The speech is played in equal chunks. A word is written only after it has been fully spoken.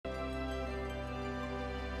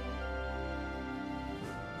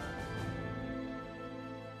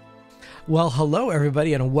Well, hello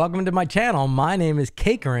everybody and welcome to my channel. My name is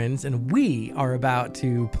Cakerins and we are about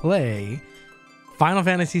to play Final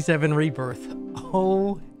Fantasy VII Rebirth.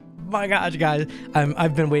 Oh my gosh, guys.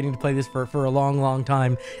 I've been waiting to play this for a long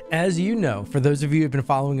time. As you know, for those of you who've been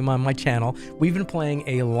following me on my channel, we've been playing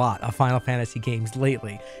a lot of Final Fantasy games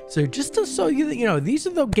lately. So just to show you that, you know, these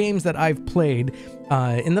are the games that I've played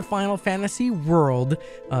in the Final Fantasy world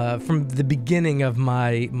from the beginning of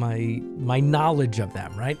my knowledge of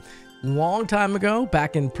them, right? Long time ago,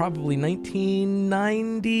 back in probably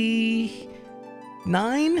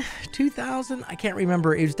 1999, 2000, I can't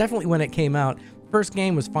remember. It was definitely when it came out. First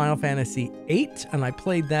game was Final Fantasy VIII, and I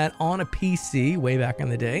played that on a PC way back in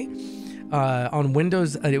the day. On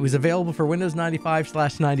Windows, it was available for Windows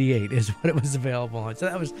 95/98 is what it was available on. So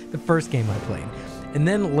that was the first game I played. And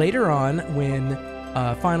then later on, when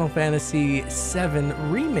Final Fantasy VII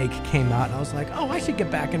Remake came out, I was like, oh, I should get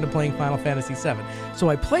back into playing Final Fantasy VII. So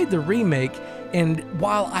I played the remake, and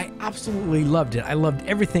while I absolutely loved it, I loved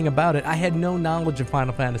everything about it, I had no knowledge of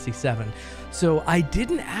Final Fantasy VII. So I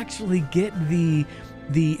didn't actually get the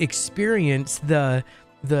experience, the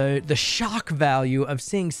shock value of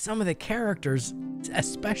seeing some of the characters,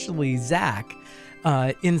 especially Zack,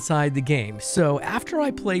 inside the game. So after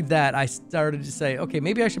I played that, I started to say, okay,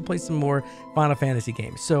 maybe I should play some more Final Fantasy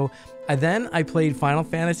games. So then I played Final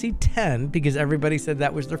Fantasy X because everybody said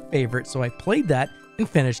that was their favorite. So I played that and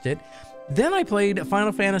finished it. Then I played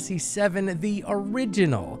Final Fantasy VII, the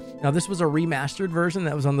original. Now, this was a remastered version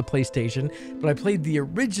that was on the PlayStation, but I played the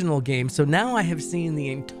original game, so now I have seen the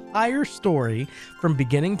entire story from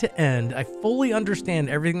beginning to end. I fully understand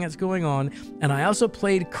everything that's going on, and I also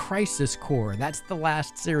played Crisis Core. That's the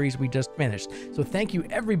last series we just finished. So thank you,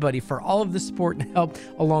 everybody, for all of the support and help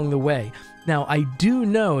along the way. Now, I do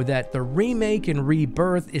know that the remake and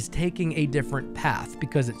Rebirth is taking a different path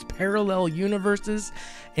because it's parallel universes,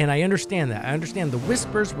 and I understand that. I understand the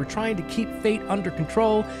Whispers were trying to keep fate under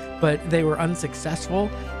control, but they were unsuccessful,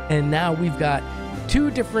 and now we've got two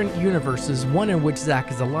different universes, one in which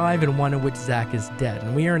Zack is alive and one in which Zack is dead.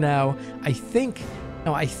 And we are now, I think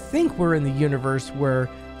we're in the universe where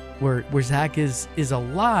Zack is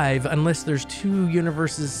alive, unless there's two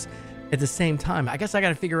universes at the same time. I guess I got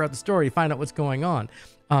to figure out the story, find out what's going on,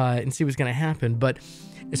 and see what's going to happen. But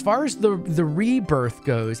as far as the Rebirth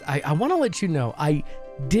goes, I want to let you know, I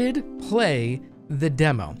did play the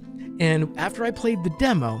demo. And after I played the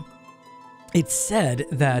demo, it said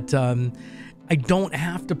that I don't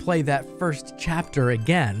have to play that first chapter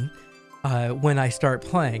again when I start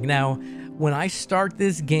playing. Now, when I start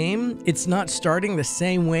this game, it's not starting the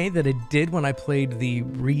same way that it did when I played the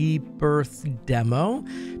Rebirth demo,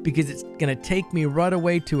 because it's going to take me right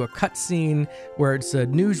away to a cutscene where it's a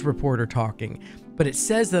news reporter talking. But it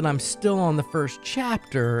says that I'm still on the first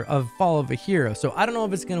chapter of Fall of a Hero. So I don't know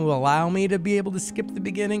if it's going to allow me to be able to skip the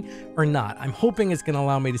beginning or not. I'm hoping it's going to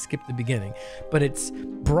allow me to skip the beginning. But it's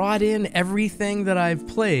brought in everything that I've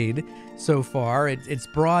played so far. It's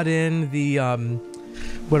brought in the...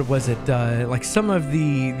 what was it, like some of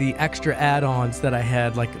the extra add-ons that I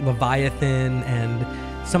had, like Leviathan and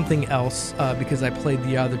something else, because I played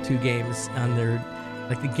the other two games on their,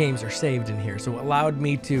 like the games are saved in here, so it allowed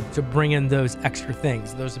me to bring in those extra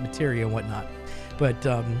things, those materia and whatnot. But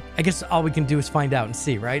I guess all we can do is find out and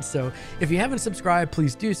see, right? So if you haven't subscribed,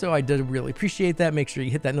 please do so. I did really appreciate that. Make sure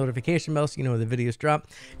you hit that notification bell so you know when the videos drop,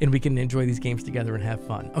 and we can enjoy these games together and have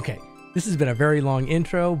fun. Okay. This has been a very long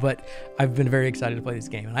intro, but I've been very excited to play this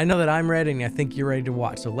game. And I know that I'm ready, and I think you're ready to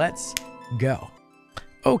watch. So let's go.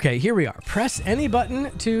 Okay, here we are. Press any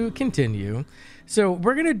button to continue. So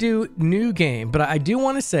we're going to do new game, but I do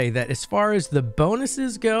want to say that as far as the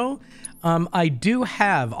bonuses go, I do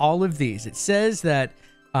have all of these. It says that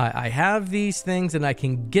I have these things, and I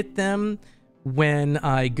can get them when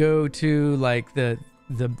I go to like the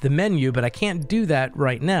menu, but I can't do that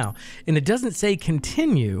right now. And it doesn't say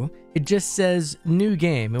continue, it just says new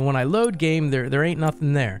game. And when I load game, there ain't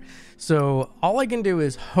nothing there. So all I can do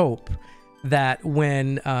is hope that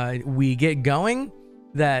when we get going,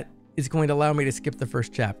 that it's going to allow me to skip the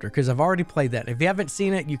first chapter, because I've already played that. If you haven't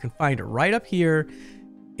seen it, you can find it right up here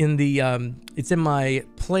in the it's in my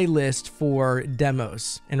playlist for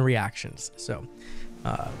demos and reactions. So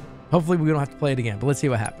hopefully we don't have to play it again, but let's see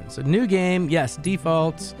what happens. So new game, yes,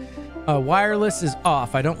 default. Wireless is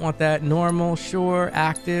off. I don't want that. Normal, sure.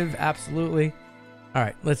 Active, absolutely. All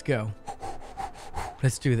right, let's go.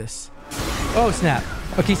 Let's do this. Oh, snap.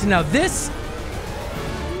 Okay, so now this,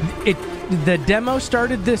 the demo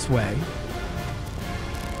started this way.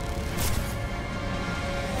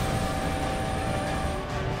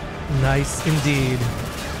 Nice indeed.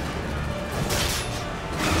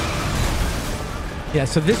 Yeah,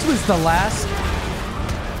 so this was the last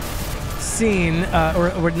scene,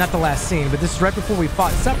 or not the last scene, but this is right before we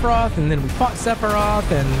fought Sephiroth, and then we fought Sephiroth,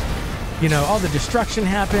 and, you know, all the destruction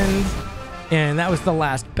happened, and that was the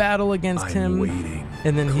last battle against him. Waiting,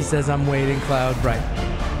 and then he says, I'm waiting, Cloud. Right.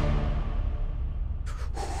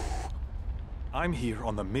 I'm here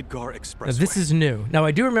on the Midgar Expressway. Now, this is new. Now,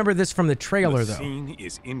 I do remember this from the trailer, though. The scene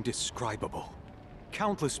is indescribable.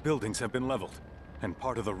 Countless buildings have been leveled, and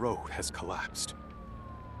part of the road has collapsed.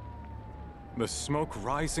 The smoke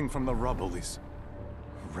rising from the rubble is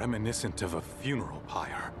reminiscent of a funeral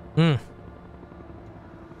pyre.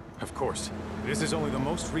 Of course, this is only the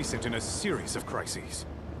most recent in a series of crises.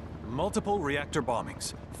 Multiple reactor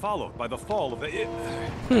bombings, followed by the fall of the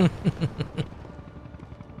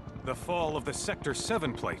fall of the Sector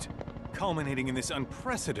 7 plate, culminating in this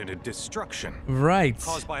unprecedented destruction. Right.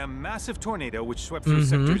 Caused by a massive tornado which swept through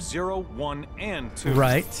Sectors 0, 1, and 2.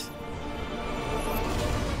 Right.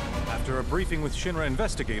 After a briefing with Shinra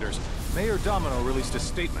investigators, Mayor Domino released a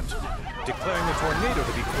statement declaring the tornado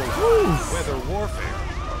to be, quote, weather warfare,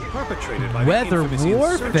 perpetrated by weather the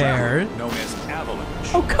infamous warfare insurgent group known as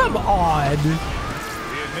Avalanche. Oh, come on. The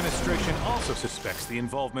administration also suspects the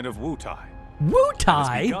involvement of Wutai.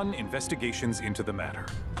 Wutai? Has begun investigations into the matter.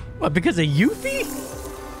 What, because of Yuffie?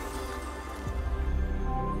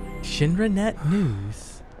 ShinraNet News.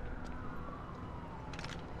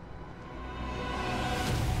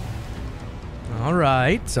 All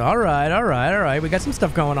right, all right, all right, all right. We got some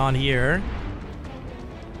stuff going on here.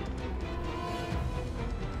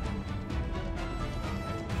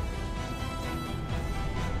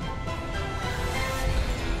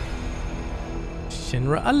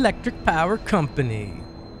 Shinra Electric Power Company.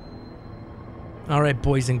 All right,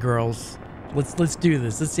 boys and girls, let's do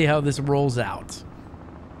this. Let's see how this rolls out.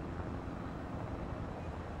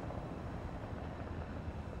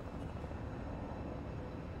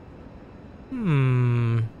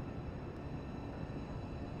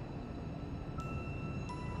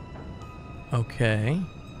 Okay.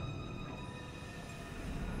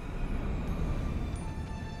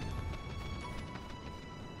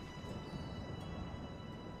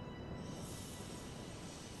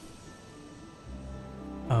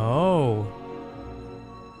 Oh.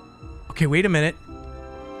 Okay, wait a minute.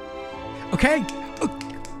 Okay.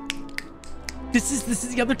 This is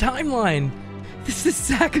the other timeline. This is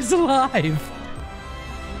Zack is alive.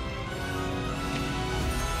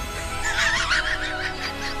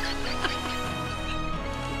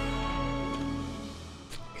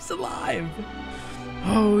 He's alive.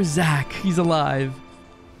 Oh, Zack, he's alive.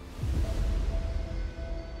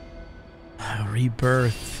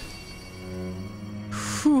 Rebirth.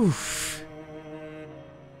 Whew.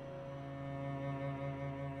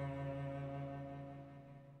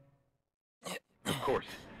 Of course,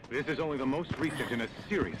 this is only the most recent in a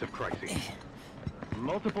series of crises.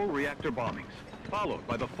 Multiple reactor bombings, followed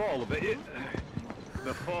by the fall of the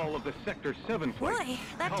Sector 7 plate. Boy,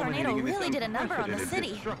 that tornado really did a number on the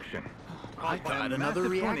city. I thought another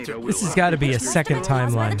reactor. This has got to be a second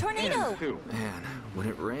timeline. Man, when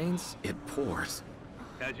it rains, it pours.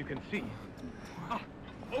 As you can see,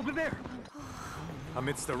 over there.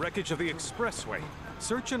 Amidst the wreckage of the expressway,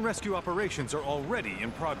 search and rescue operations are already in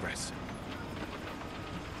progress.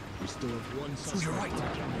 We still have one suspect. You're right.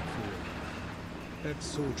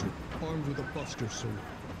 Ex-soldier, armed with a buster sword.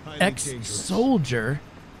 Ex-soldier?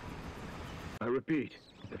 I repeat,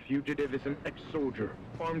 the fugitive is an ex-soldier,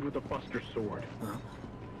 armed with a buster sword.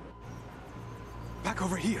 Back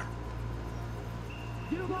over here.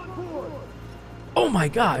 Oh my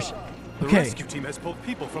gosh. The Okay. rescue team has pulled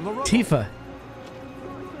people from the rubble. Tifa.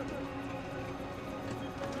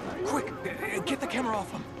 Quick, get the camera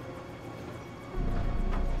off him.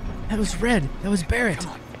 That was Red. That was Barrett.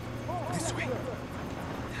 Come on, this way.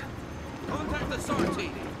 Contact the SAR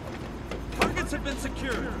team. Targets have been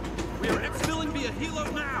secured. We are exfilling via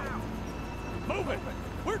helo now. Move it.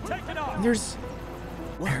 We're taking off. There's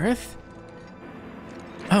Aerith.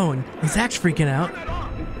 Oh, and Zack's freaking out.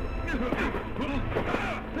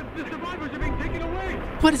 The survivors are being taken away.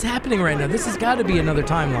 What is happening right now? This has got to be another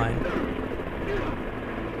timeline.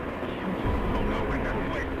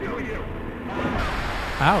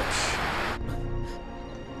 Ouch.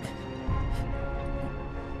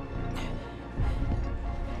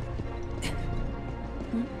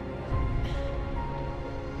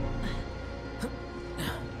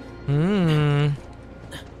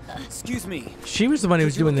 Excuse me. She was the one who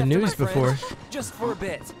was doing the news before. Just for a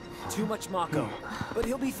bit. Too much Mako. But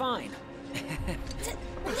he'll be fine.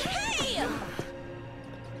 Hey!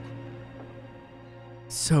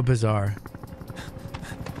 So bizarre.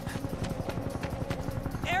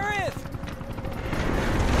 Aerith!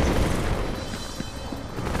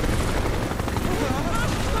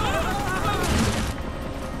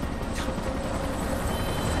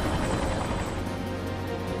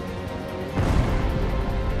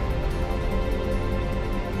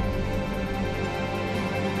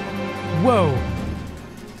 Whoa.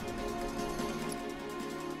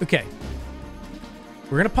 Okay.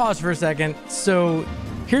 We're going to pause for a second. So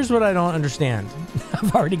here's what I don't understand.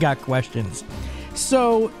 I've already got questions.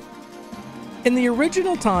 So in the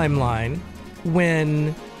original timeline,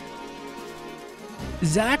 when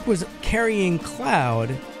Zack was carrying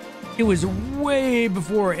Cloud, it was way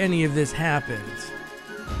before any of this happened.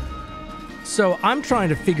 So I'm trying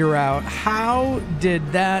to figure out, how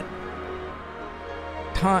did that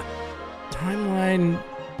timeline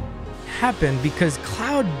happen? Because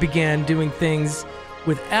Cloud began doing things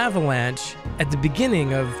with Avalanche at the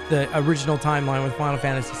beginning of the original timeline with Final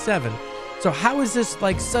Fantasy VII. So how is this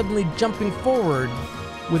like suddenly jumping forward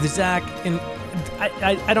with Zack? And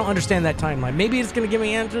I don't understand that timeline. Maybe it's going to give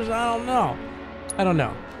me answers. I don't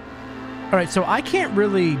know. All right, so I can't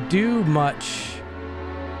really do much.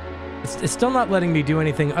 It's still not letting me do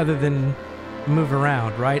anything other than move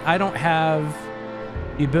around, right? I don't have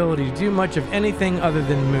the ability to do much of anything other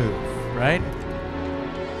than move, right?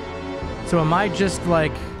 So am I just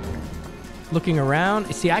like looking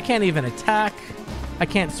around? See, I can't even attack. I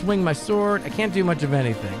can't swing my sword. I can't do much of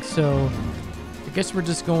anything. So I guess we're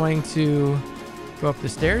just going to go up the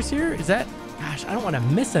stairs here. Is that... Gosh, I don't want to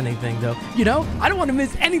miss anything, though. You know, I don't want to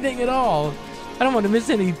miss anything at all. I don't want to miss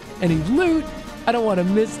any loot. I don't want to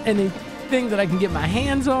miss anything that I can get my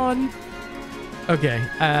hands on. Okay,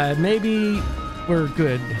 maybe we're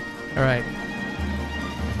good. All right.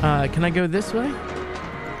 Can I go this way?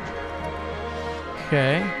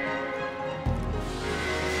 Okay.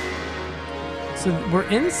 So we're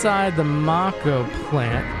inside the Mako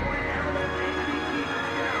plant.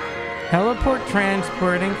 Teleport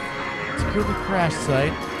transporting. Secure the crash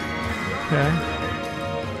site. Okay.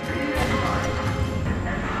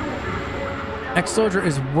 Ex-Soldier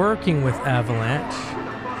is working with Avalanche.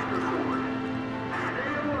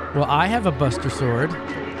 Well, I have a Buster Sword.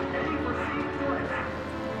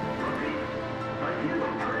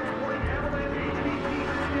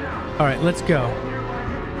 All right, let's go.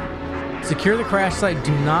 Secure the crash site.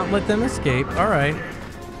 Do not let them escape. All right.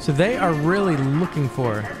 So they are really looking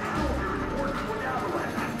for...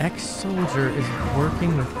 Ex-Soldier is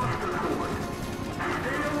working with...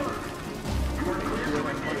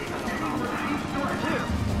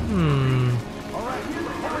 Am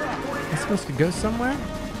I supposed to go somewhere?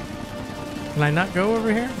 Can I not go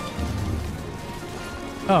over here?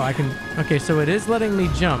 Oh, I can... Okay, so it is letting me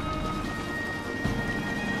jump.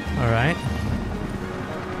 All right.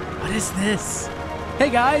 What is this? Hey,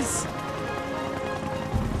 guys!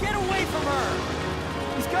 Get away from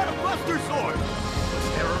her! He's got a Buster Sword!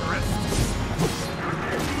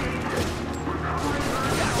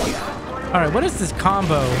 All right, what is this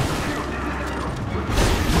combo?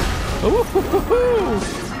 Ooh, hoo, hoo, hoo.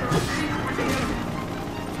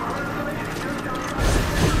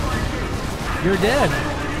 You're dead.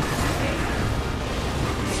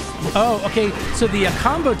 Oh, okay. So the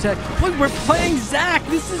combo tech. Look, we're playing Zack.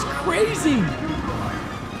 This is crazy.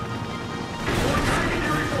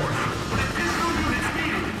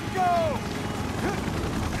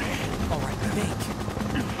 All right,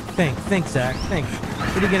 think, Zack. Think.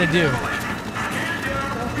 What are you gonna do?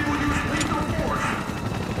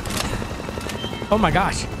 Oh my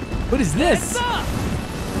gosh! What is this?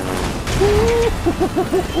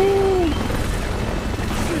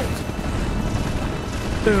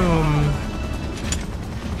 Boom.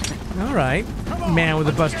 All right, man with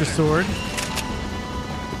a Buster Sword.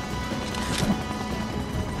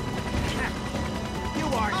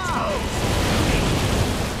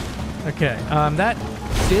 Okay, that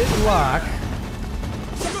did lock.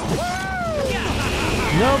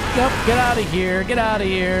 Nope, get out of here,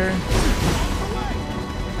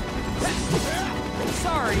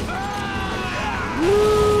 Sorry.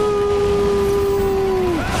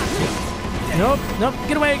 Nope,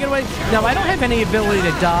 get away. Now, I don't have any ability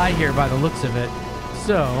to die here by the looks of it,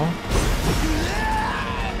 so...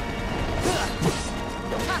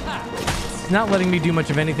 It's not letting me do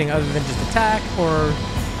much of anything other than just attack or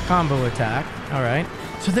combo attack. All right,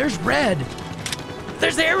 so there's Red.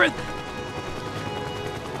 There's Aerith.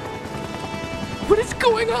 What is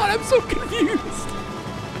going on? I'm so confused.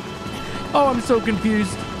 Oh, I'm so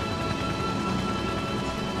confused.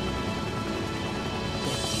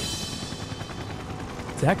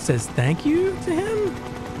 Zack says thank you to him?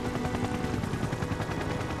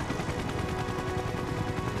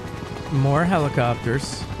 More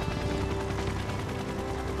helicopters.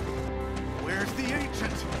 Where's the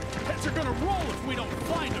agent? Heads are gonna roll if we don't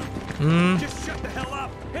find him. Just shut the hell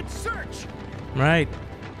up and search. Right.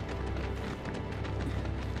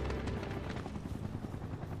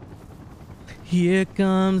 Here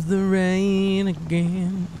comes the rain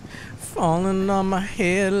again, falling on my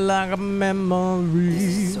head like a memory. This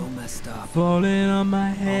is so messed up. Falling on my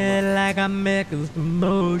head like a mixed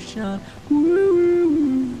emotion.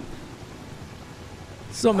 Woo.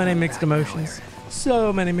 So many mixed emotions.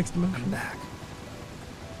 So many mixed emotions. I'm back.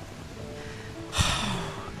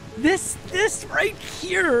 This right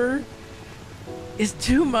here is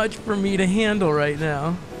too much for me to handle right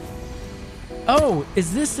now. Oh,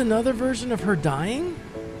 is this another version of her dying?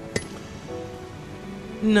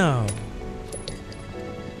 No.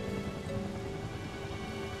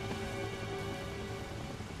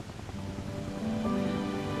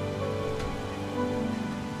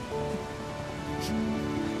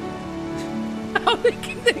 How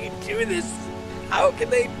can they do this? How can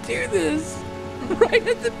they do this? Right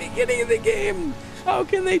at the beginning of the game. How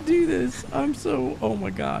can they do this? I'm so... Oh my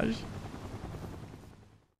gosh.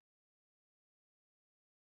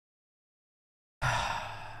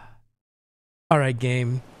 All right,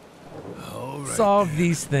 game. All right, Solve then.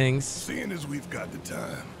 these things. Seeing as we've got the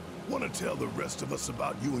time, want to tell the rest of us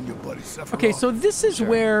about you and your buddy Sephiroth? Okay, so this is Sure.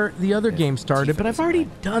 where the other game started, Tifa but I've doesn't already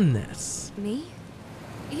mind. done this. Me?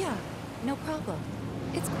 Yeah, no problem.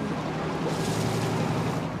 It's cool.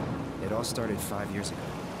 It all started 5 years ago.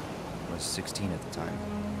 I was 16 at the time.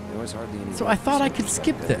 There was hardly any. So I thought I could soldiers back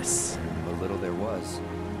skip then. this. What little there was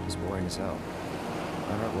boring as hell.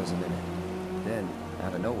 My heart wasn't in it. Then,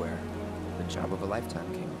 out of nowhere, the job of a lifetime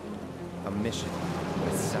came. A mission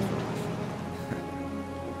with Sephiroth.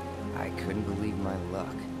 I couldn't believe my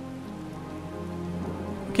luck.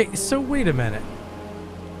 Okay, so wait a minute.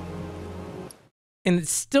 And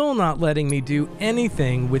it's still not letting me do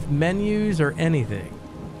anything with menus or anything.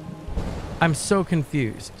 I'm so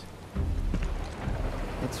confused.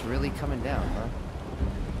 It's really coming down, huh?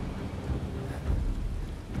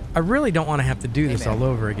 I really don't want to have to do Hey, this man. all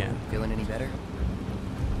over again. Feeling any better?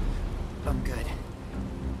 I'm good.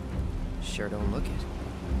 Sure don't look it.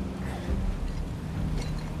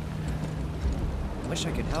 Wish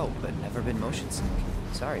I could help, but never been motion sick.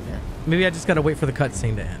 Sorry, man. Maybe I just gotta wait for the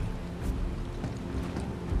cutscene to end.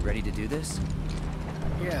 Ready to do this?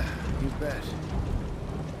 Yeah, you bet.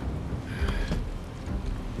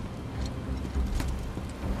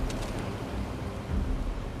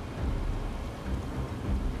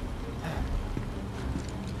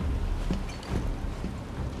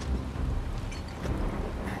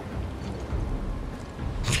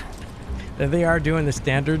 There they are doing the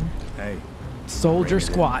standard Hey, soldier Bring it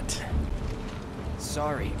in. squat.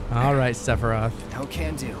 Sorry. All right, Sephiroth. No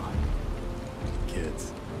can do.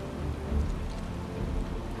 kids.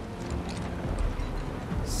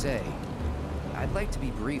 Say, I'd like to be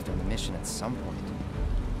briefed on the mission at some point.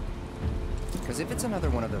 Because if it's another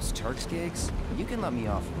one of those Turks gigs, you can let me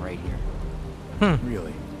off right here.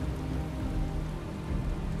 Really?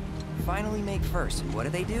 Finally make first, and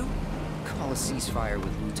what do? Call a ceasefire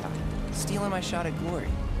with Wutai, stealing my shot at glory.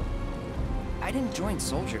 I didn't join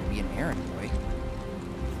Soldier to be an errand boy.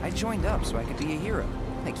 I joined up so I could be a hero,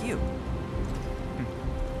 like you.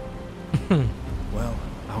 Well,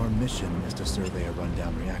 our mission is to survey a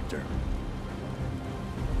rundown reactor.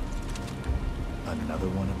 Another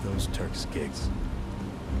one of those Turks gigs.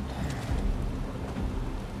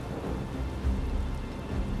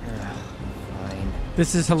 Fine.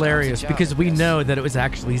 This is hilarious job, because I we guess. know that it was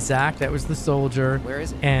actually Zack that was the soldier, Where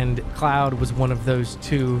is it? and Cloud was one of those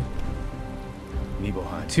two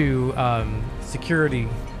Nibelheim. security.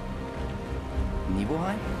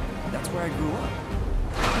 Nibelheim? That's where I grew up.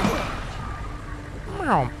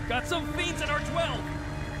 Meow. Got some fiends at our 12.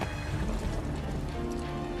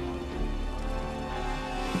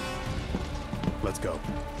 Let's go.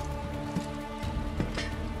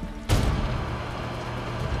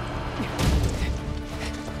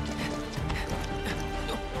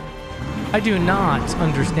 I do not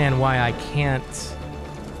understand why I can't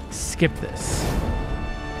skip this.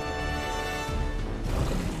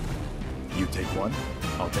 You take one,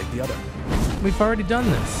 I'll take the other. We've already done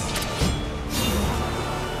this.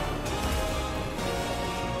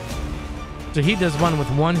 So he does one with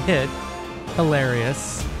one hit.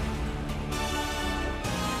 Hilarious.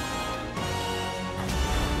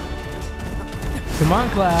 Come on,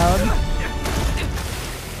 Cloud.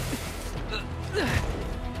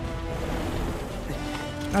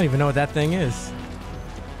 I don't even know what that thing is.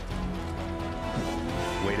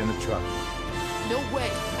 Wait in the truck. No way!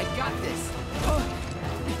 I got this!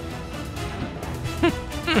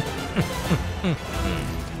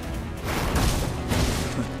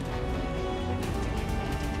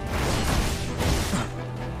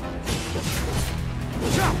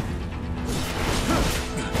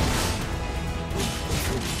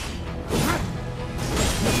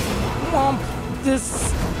 Womp.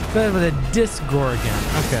 This But with a disc gorgon.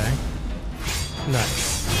 Okay.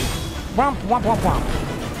 Nice. Womp, womp, womp, womp.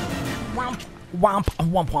 Womp, womp,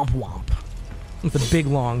 womp, womp, womp. With a big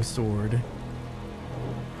long sword.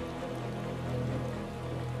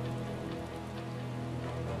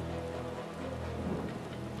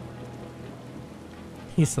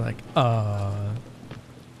 He's like,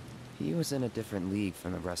 He was in a different league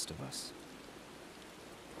from the rest of us.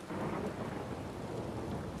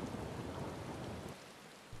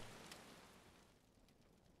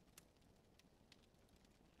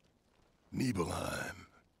 Nibelheim.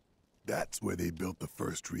 That's where they built the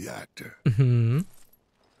first reactor. Mm-hmm.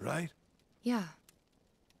 Right? Yeah.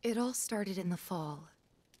 It all started in the fall.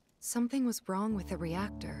 Something was wrong with the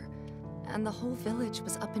reactor, and the whole village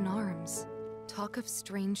was up in arms. Talk of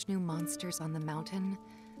strange new monsters on the mountain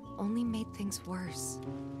only made things worse.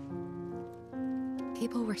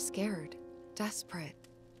 People were scared, desperate.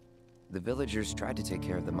 The villagers tried to take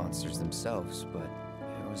care of the monsters themselves, but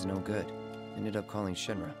it was no good. Ended up calling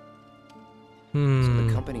Shinra. So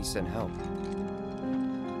the company sent help.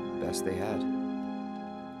 Best they had.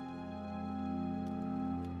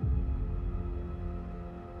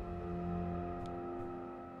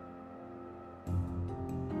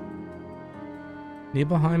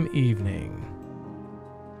 Nibelheim evening.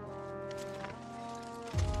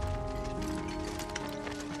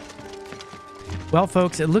 Well,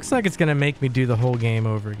 folks, it looks like it's going to make me do the whole game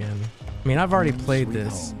over again. I mean, I've already played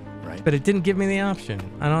this, right? But it didn't give me the option.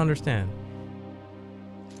 I don't understand.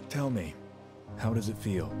 Tell me, how does it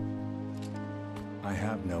feel? I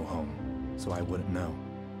have no home, so I wouldn't know.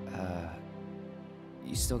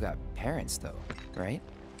 You still got parents, though, right?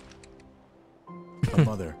 A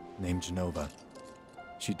mother named Genova.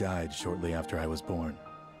 She died shortly after I was born.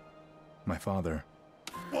 My father...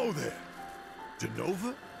 Whoa there!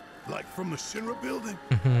 Genova? Like from the Shinra building?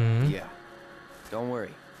 Mm-hmm. Yeah. Don't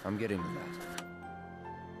worry, I'm getting to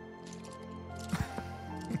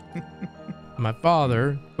that. My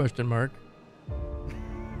father, question mark.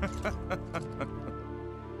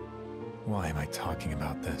 Why am I talking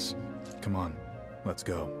about this? Come on, let's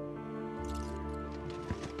go.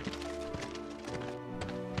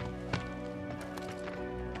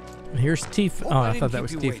 Here's Tifa. Oh, I thought that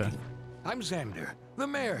was Tifa. Waiting. I'm Xander, the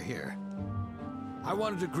mayor here. I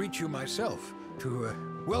wanted to greet you myself,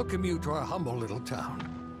 to welcome you to our humble little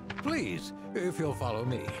town. Please, if you'll follow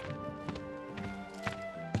me.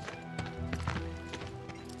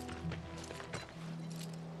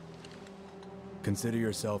 Consider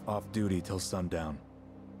yourself off duty till sundown.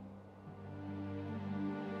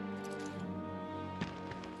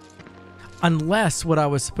 Unless what I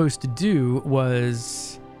was supposed to do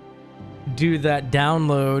was do that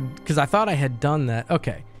download, because I thought I had done that.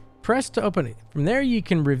 Okay. Press to open it. From there, you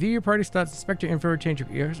can review your party stats, inspect your info, change your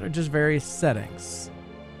ears, or just various settings.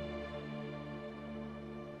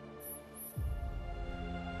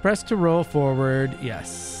 Press to roll forward.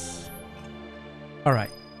 Yes. All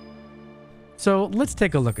right. So let's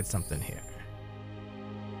take a look at something here.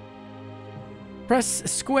 Press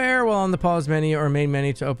square while on the pause menu or main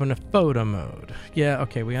menu to open a photo mode. Yeah,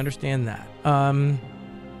 okay, we understand that.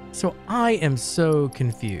 So I am so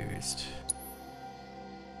confused.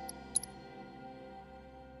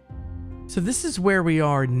 So this is where we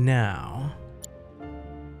are now.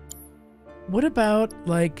 What about,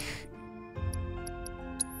 like...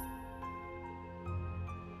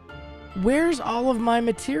 Where's all of my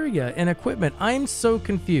materia and equipment? I'm so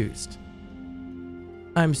confused.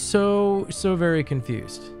 I'm so very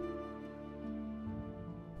confused.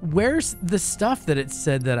 Where's the stuff that it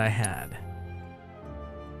said that I had?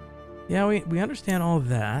 Yeah, we understand all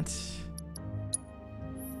that.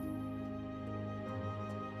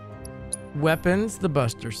 Weapons, the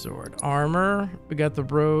Buster Sword. Armor, we got the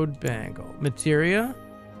Road Bangle. Materia.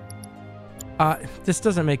 This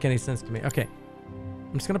doesn't make any sense to me. Okay.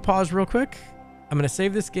 I'm just going to pause real quick. I'm going to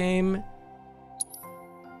save this game.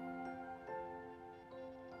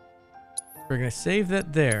 We're going to save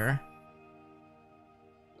that there.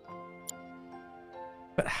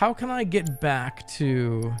 But how can I get back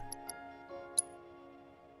to...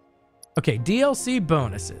 Okay, DLC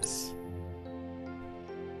bonuses.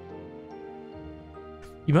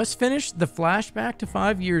 You must finish the flashback to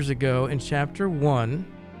 5 years ago in Chapter 1,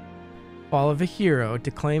 Fall of a Hero,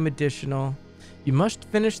 to claim additional... You must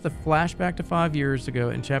finish the flashback to 5 years ago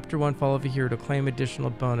in Chapter 1, Fall of a Hero, to claim additional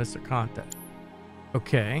bonus or content.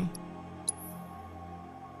 Okay.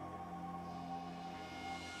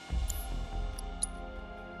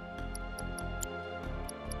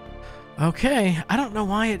 Okay, I don't know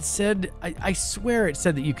why it said... I swear it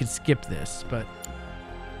said that you could skip this, but...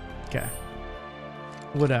 Okay.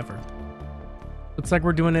 Whatever. Looks like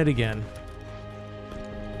we're doing it again.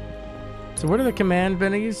 So what are the command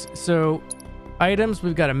bennies? So items,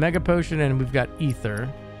 we've got a mega potion and we've got ether.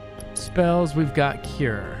 Spells, we've got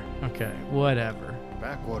cure. Okay, whatever.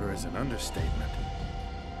 Backwater is an understatement.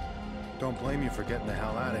 Don't blame you for getting the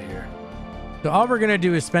hell out of here. So all we're gonna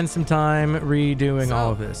do is spend some time redoing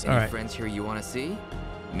all of this. All right. Friends here you want to see?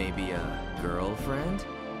 Maybe a girlfriend?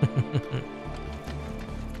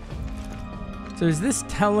 So is this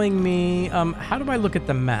telling me, how do I look at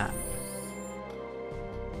the map?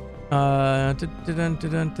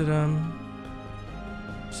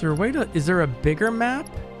 Is there a way to, is there a bigger map?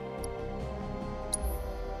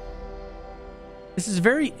 This is a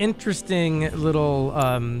very interesting little,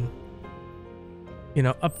 you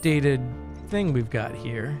know, updated thing we've got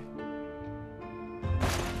here.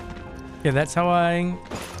 Yeah, that's how I...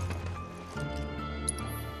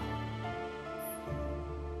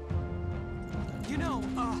 You know,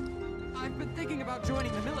 I've been thinking about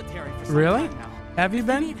joining the military for some Really? time now. Have you If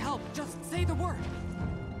been? you need help, just say the word.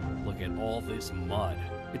 Look at all this mud.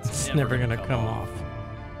 It's never gonna come off.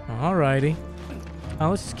 Alrighty.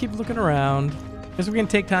 Let's just keep looking around. Guess we can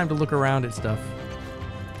take time to look around at stuff.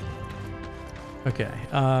 Okay.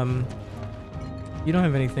 You don't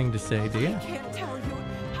have anything to say, do you? I can't tell you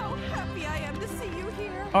how happy I am to see you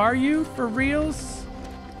here. Are you for reals?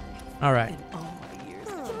 All right. Can you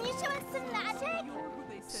show us some magic?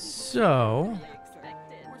 So,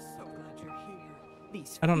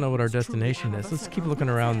 I don't know what our destination is. Let's keep looking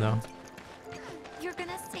around though. You're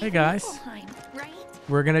gonna save Hey guys, Nibelheim, right?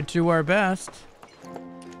 we're gonna do our best.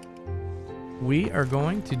 We are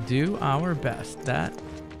going to do our best. That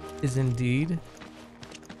is indeed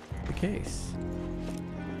the case.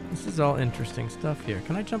 This is all interesting stuff here.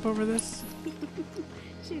 Can I jump over this?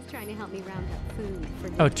 She's trying to help me round up food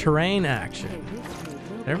for Oh, terrain action.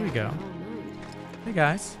 There we go. Hey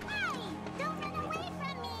guys.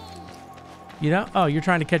 You know? Oh, you're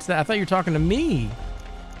trying to catch that. I thought you were talking to me.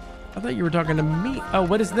 I thought you were talking to me. Oh,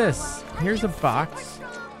 what is this? Here's a box.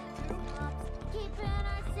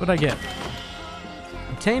 What'd I get?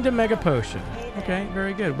 Obtained a mega potion. Okay,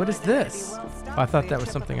 very good. What is this? Oh, I thought that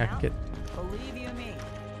was something I could get.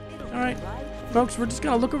 All right, folks, we're just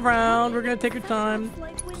gonna look around. We're gonna take our time.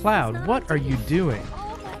 Cloud, what are you doing?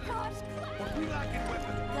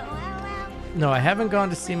 No, I haven't gone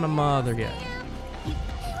to see my mother yet.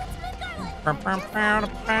 So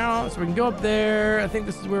we can go up there. I think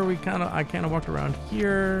this is where I kind of walked around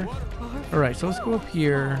here. All right, so let's go up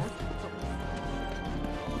here.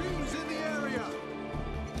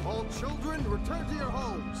 All children, return to your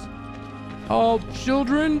homes. All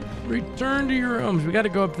children, return to your homes. We got to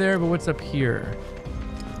go up there, but what's up here?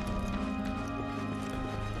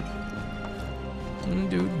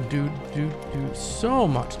 So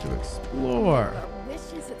much to explore.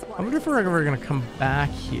 I wonder if we're ever gonna come back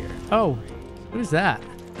here. Oh, what is that?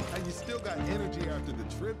 And you still got energy after the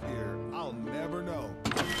trip here. I'll never know.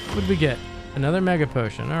 What did we get? Another mega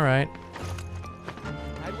potion. All right.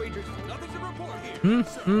 I'd wager nothing to report here.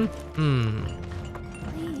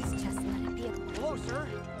 Please just let it be a... Hello, sir.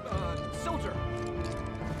 Soldier.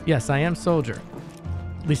 Yes, I am soldier.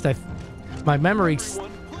 At least my memories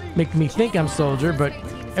make me think I'm soldier, but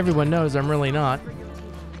everyone knows I'm really not.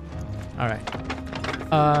 All right.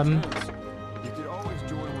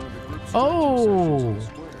 Oh!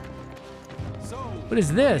 What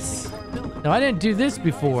is this? No, I didn't do this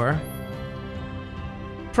before.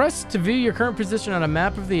 Press to view your current position on a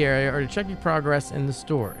map of the area or to check your progress in the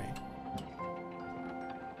story.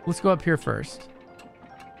 Let's go up here first.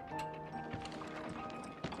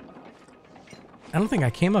 I don't think I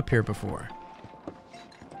came up here before.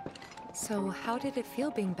 So how did it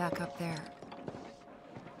feel being back up there?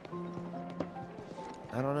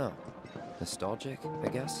 I don't know. Nostalgic, I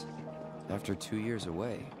guess? After 2 years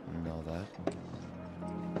away and all that.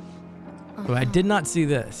 Oh, I did not see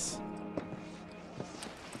this.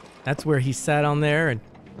 That's where he sat on there and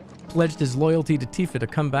pledged his loyalty to Tifa to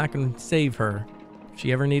come back and save her if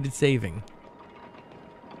she ever needed saving.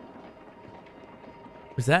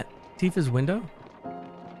 Was that Tifa's window?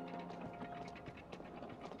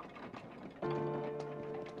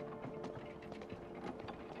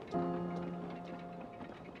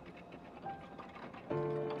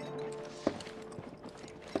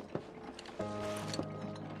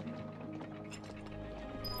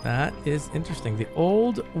 That is interesting. The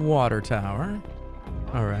old water tower.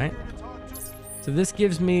 All right. So this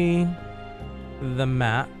gives me the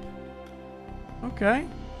map. Okay.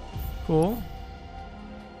 Cool.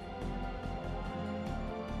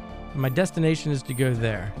 My destination is to go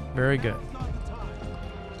there. Very good.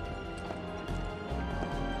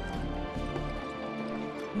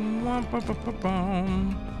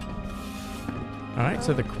 Alright,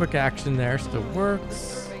 so the quick action there still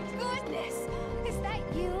works. Goodness! Is that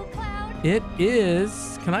you, Cloud? It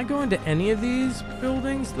is. Can I go into any of these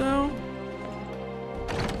buildings, though?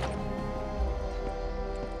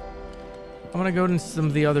 I'm gonna go into some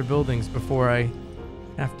of the other buildings before I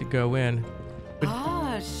have to go in.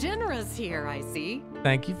 Ah, Shinra's here, I see.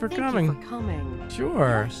 Thank you for coming. Thank you for coming.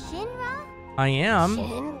 Sure. Shinra? I am.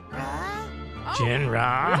 Shinra?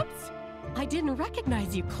 Shinra. Whoops! I didn't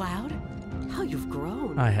recognize you, Cloud. How you've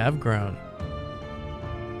grown. I have grown.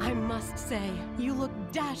 I must say, you look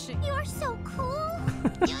dashing. You're so cool.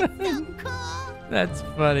 You're so cool. That's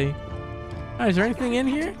funny. Oh, is there anything in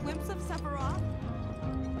here? Glimpse of Sephiroth?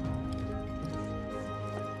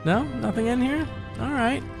 No? Nothing in here?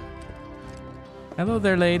 Alright. Hello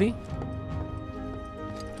there, lady.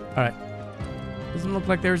 Alright. Doesn't look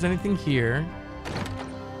like there's anything here.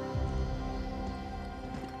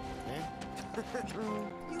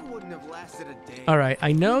 Alright,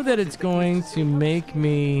 I know that it's going to make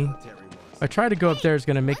me... If I try to go up there, it's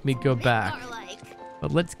going to make me go back.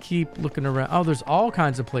 But let's keep looking around. Oh, there's all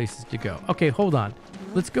kinds of places to go. Okay, hold on.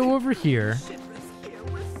 Let's go over here.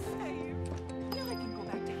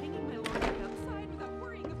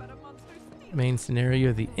 Main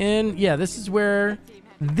scenario, the inn. Yeah, this is where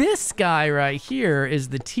this guy right here is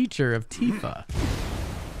the teacher of Tifa.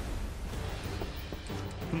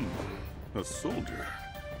 A soldier.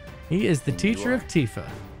 He is the teacher of Tifa.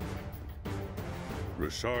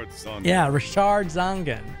 Richard Zangen. Yeah, Richard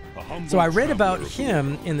Zangen. So I read about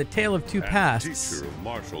him in the Tale of Two Pasts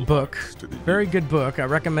book. Very good book. I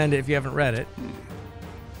recommend it if you haven't read it.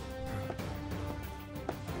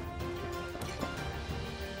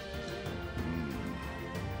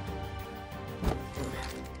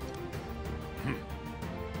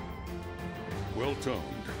 Well-toned,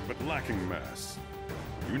 but lacking mass.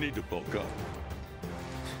 You need to bulk up.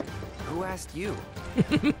 Who asked you?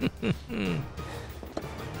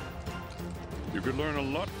 You could learn a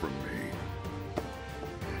lot from me.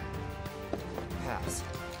 Pass.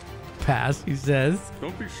 Pass, he says.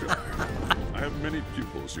 Don't be shy. I have many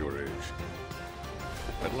pupils your age.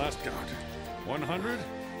 At last count,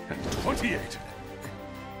 128.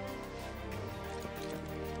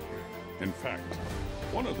 In fact,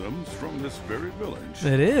 one of them's from this very village.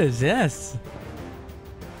 It is, yes.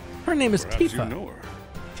 Her name is Perhaps Tifa. You know her.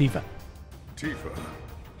 Tifa. Tifa.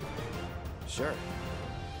 Sure.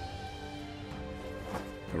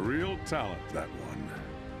 A real talent, that one.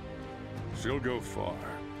 She'll go far.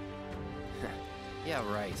 Yeah,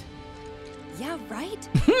 right. Yeah, right?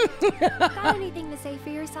 Got anything to say for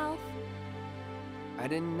yourself? I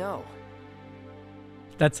didn't know.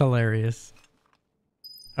 That's hilarious.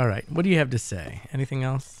 All right, what do you have to say? Anything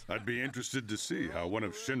else? I'd be interested to see how one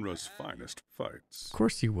of Shinra's finest fights. Of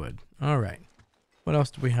course you would. All right. What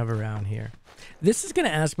else do we have around here? This is going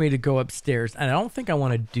to ask me to go upstairs, and I don't think I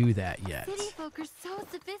want to do that yet. City folk are so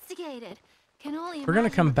sophisticated. Can only We're going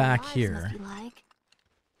to come imagine what their back lives here. must be like.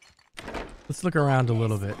 Let's look around a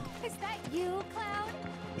little bit. Is that you, Cloud?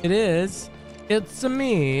 It is. It's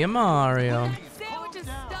me, Mario. Sandwiches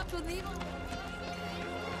stuffed with evil.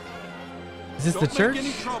 Is this the church? Don't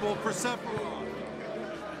make any trouble for Sephiroth.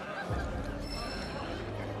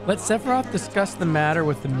 Let Sephiroth discuss the matter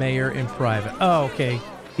with the mayor in private. Oh, okay.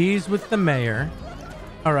 He's with the mayor.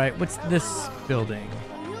 All right, what's this building?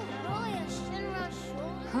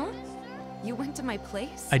 Huh? You went to my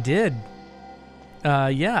place? I did.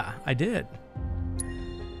 Yeah, I did.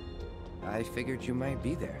 I figured you might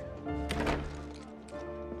be there.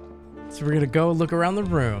 So we're gonna go look around the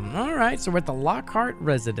room. All right, so we're at the Lockhart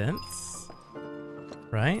residence.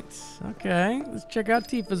 Right, okay. Let's check out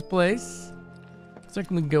Tifa's place. Looks like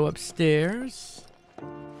we can go upstairs.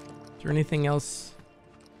 Is there anything else?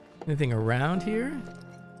 Anything around here?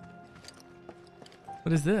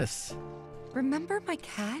 What is this? Remember my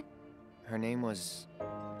cat? Her name was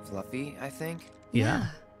Fluffy, I think? Yeah.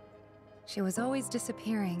 She was always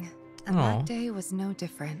disappearing, and Aw. that day was no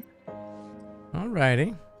different.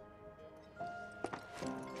 Alrighty.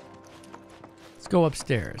 Let's go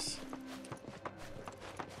upstairs.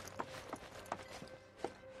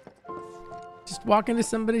 Just walk into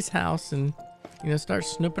somebody's house and, start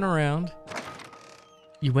snooping around.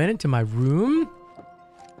 You went into my room?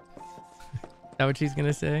 Is that what she's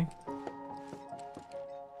gonna say?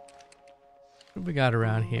 What do we got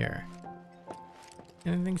around here?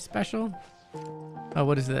 Anything special? Oh,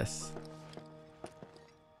 what is this?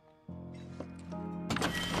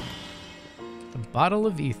 A bottle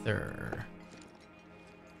of ether.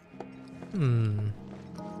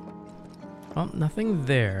 Well, nothing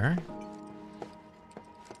there.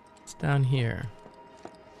 What's down here?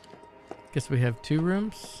 Guess we have 2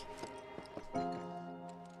 rooms.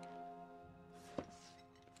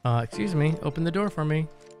 Excuse me. Open the door for me.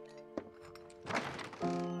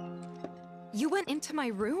 You went into my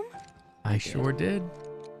room? I sure did.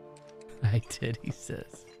 I did, he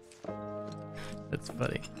says. That's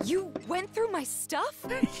funny. You went through my stuff?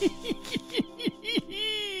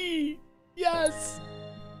 Yes!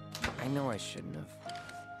 I know I shouldn't have.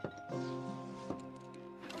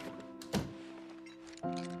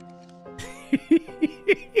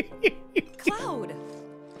 Cloud!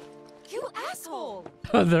 You asshole!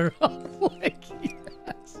 Oh, they're all like,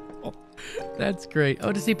 yes. Oh, that's great.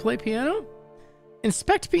 Oh, does he play piano?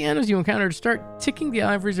 Inspect pianos you encounter to start ticking the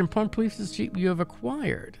ivories and pawn pieces you have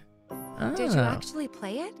acquired. Oh. Did you actually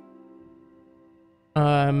play it?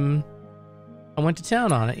 I went to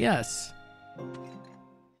town on it, yes.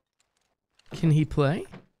 Can he play?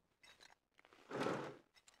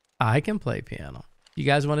 I can play piano. You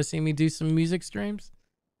guys want to see me do some music streams?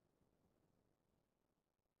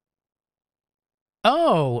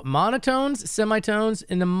 Oh, monotones, semitones,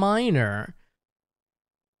 and a minor.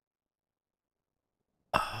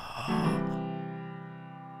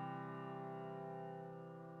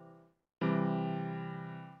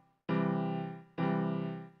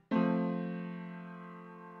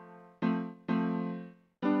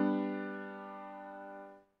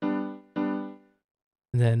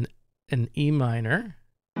 And then an E minor.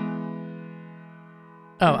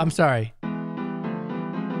 Oh, I'm sorry.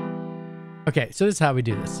 Okay, so this is how we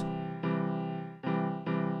do this.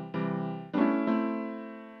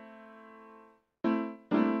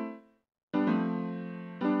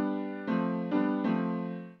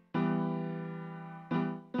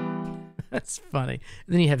 That's funny.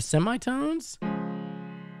 And then you have semitones.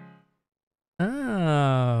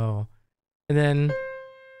 Oh. And then...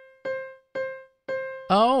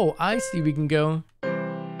 Oh, I see. We can go...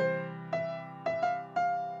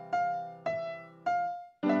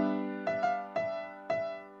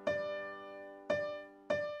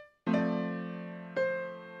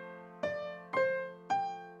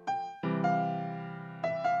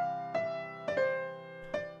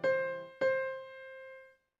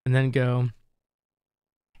 And then go...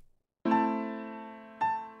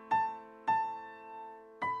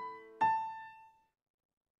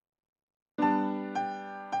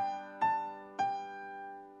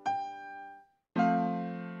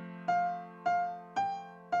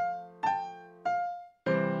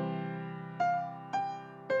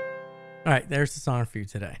 All right, there's the song for you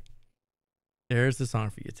today. There's the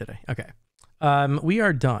song for you today. Okay. We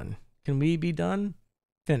are done. Can we be done?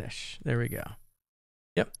 Finish. There we go.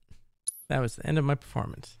 Yep. That was the end of my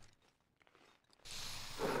performance.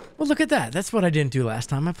 Well, look at that. That's what I didn't do last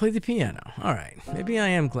time. I played the piano. All right. Maybe I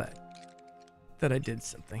am glad that I did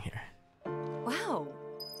something here. Wow.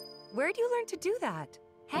 Where'd you learn to do that?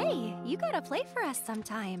 Hey, you gotta play for us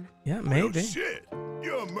sometime. Yeah, maybe. Oh, shit.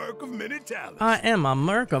 You're a merc of many talents. I am a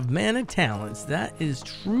merc of many talents. That is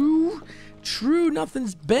true. True.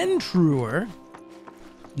 Nothing's been truer.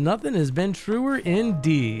 Nothing has been truer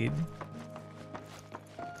indeed.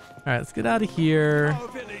 All right, let's get out of here.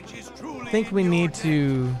 I think we need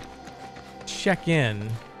to check in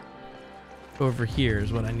over here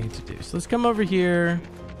is what I need to do. So let's come over here.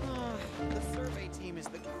 The survey team is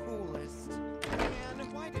the coolest.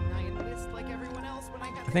 Man, why didn't I enlist like everyone else when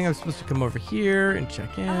I got I think I'm supposed to come over here and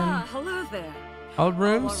check in. Ah, hello there. All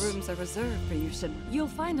rooms? All rooms are reserved for you. You'll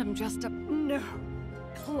find them just up. No.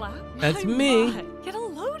 Cloud. That's My, me. my. Get a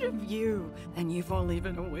load of you. And you've only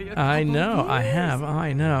been away a I couple know, years. I have.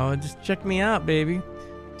 I know. Just check me out, baby.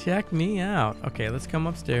 Check me out. Okay, let's come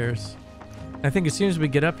upstairs. I think as soon as we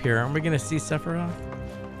get up here, aren't we going to see Sephiroth?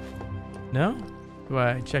 No? Do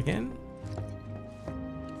I check in?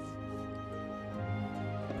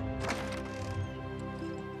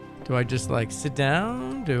 Do I just like sit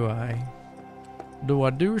down? Do I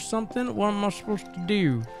do something? What am I supposed to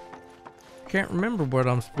do? Can't remember what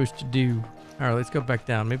I'm supposed to do. All right, let's go back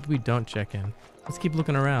down. Maybe we don't check in. Let's keep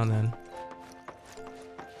looking around then.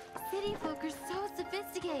 City folk are so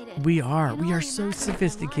sophisticated. We are. We are so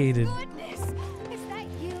sophisticated. Goodness. Is that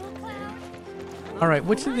you, Cloud? All right,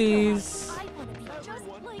 which of these? I want to be just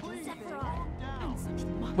like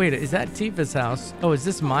Sephiroth. Wait, is that Tifa's house? Oh, is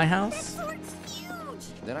this my house?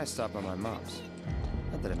 Then I stop by my mom's.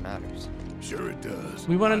 Not that it matters. Sure it does.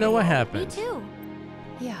 We want to know what Me happened. too.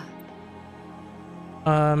 Yeah.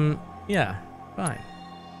 Yeah, fine.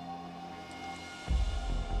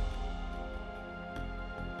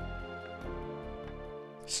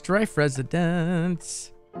 Strife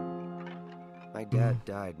residence. My dad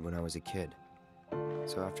died when I was a kid.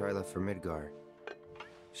 So after I left for Midgar,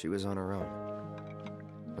 she was on her own.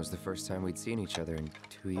 It was the first time we'd seen each other in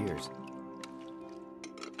 2 years.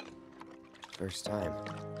 First time.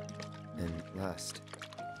 And last.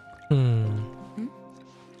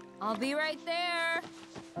 I'll be right there.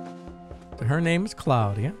 Her name is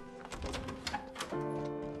Cloud, yeah?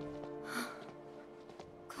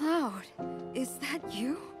 Cloud, is that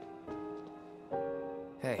you?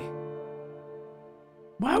 Hey.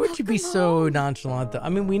 Why would you be so nonchalant, though? I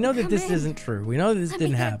mean, we know that this isn't true. We know that this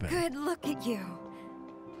didn't happen. Good look at you.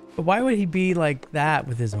 But why would he be like that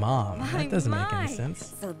with his mom? That doesn't make any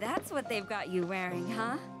sense. So that's what they've got you wearing,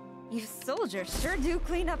 huh? You soldiers sure do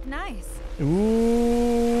clean up nice.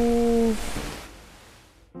 Ooh.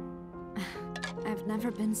 I've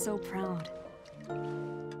never been so proud.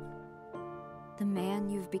 The man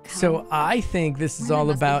you've become. So I think this is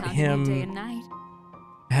all about him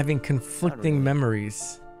having conflicting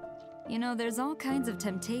memories. You know, there's all kinds of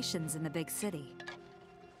temptations in the big city.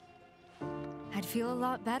 I'd feel a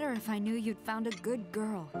lot better if I knew you'd found a good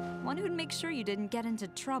girl. One who'd make sure you didn't get into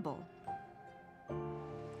trouble.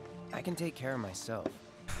 I can take care of myself.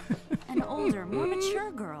 An older, more mature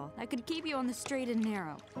girl that could keep you on the straight and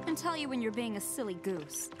narrow and tell you when you're being a silly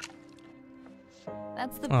goose.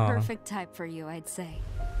 That's the perfect type for you, I'd say.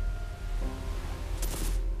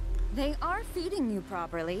 They are feeding you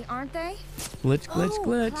properly, aren't they? Glitch, glitch,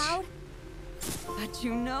 glitch. Cloud. But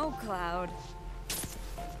you know, Cloud.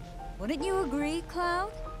 Wouldn't you agree,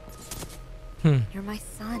 Cloud? You're my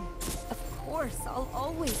son. Of course, I'll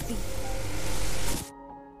always be.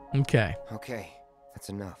 Okay. Okay, that's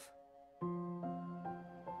enough.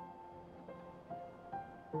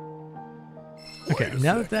 Okay,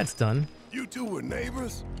 now that that's done. You two were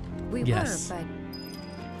neighbors? We were, but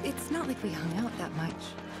it's not like we hung out that much.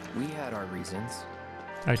 We had our reasons.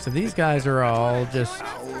 All right, so these guys are all just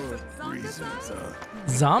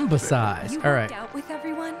zombicized. You All right. worked out with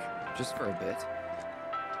everyone? Just for a bit.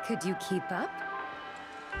 Could you keep up?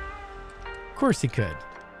 Of course he could.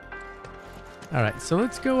 All right, so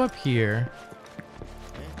let's go up here.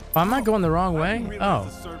 Oh, I'm not going the wrong way? Oh.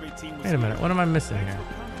 Wait a minute. What am I missing here?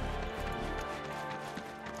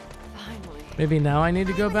 Maybe now I need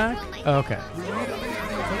to go back? Oh, okay.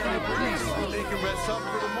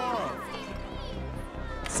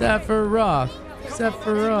 Sephiroth.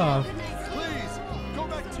 Sephiroth.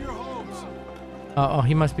 Oh,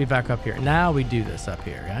 he must be back up here. Now we do this up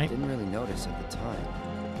here, right? Didn't really notice at the time,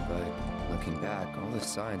 but looking back, all the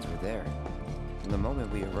signs were there. From the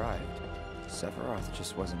moment we arrived, Sephiroth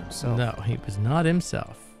just wasn't himself. No, he was not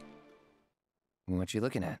himself. What you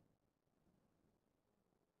looking at?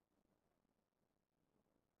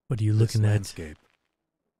 What are you looking at? Landscape.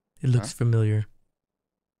 It looks familiar.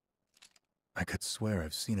 I could swear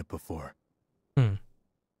I've seen it before.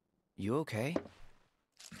 You okay?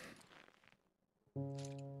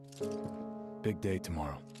 Big day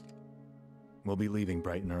tomorrow. We'll be leaving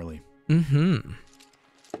bright and early. Mm-hmm.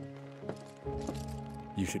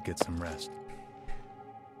 You should get some rest.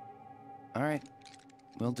 All right,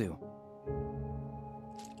 will do.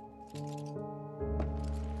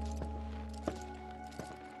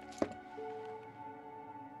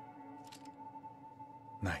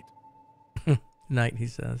 Night. Night, he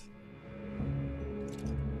says.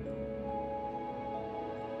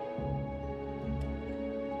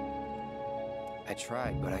 I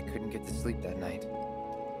tried, but I couldn't get to sleep that night.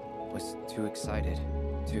 Was too excited,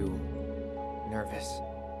 too nervous.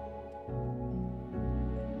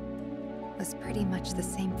 Was pretty much the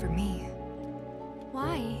same for me.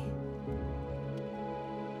 Why?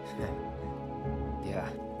 Yeah,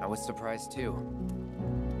 I was surprised too.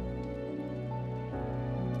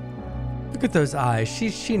 Look at those eyes.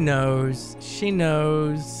 She knows. She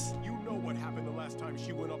knows. You know what happened the last time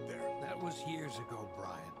she went up there. That was years ago,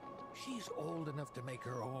 Brian. She's old enough to make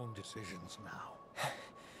her own decisions now.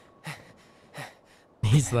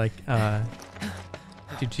 He's like,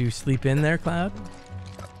 did you sleep in there, Cloud?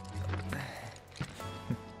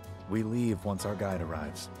 We leave once our guide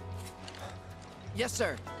arrives. Yes,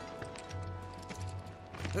 sir.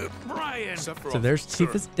 Brian! So there's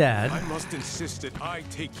Tifa's dad. I must insist that I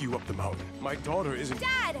take you up the mountain. My daughter isn't...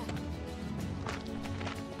 Dad!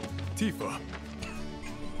 Tifa.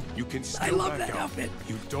 You can still I love back that out. outfit.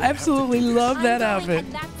 You don't I absolutely have to do love this. that I'm going, outfit.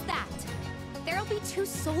 and that's that. There'll be 2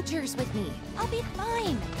 soldiers with me. I'll be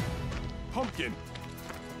fine. Pumpkin.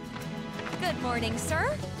 Good morning,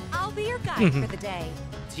 sir. I'll be your guide for the day.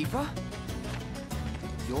 Tifa?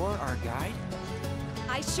 You're our guide?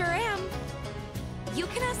 I sure am. You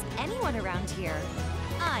can ask anyone around here.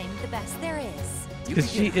 I'm the best there is. Because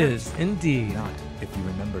she is, indeed. Not if you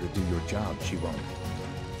remember to do your job, she won't.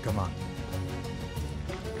 Come on.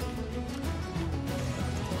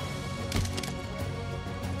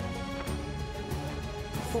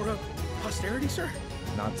 dexterity, sir?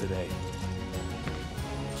 Not today.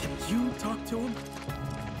 Can you talk to him?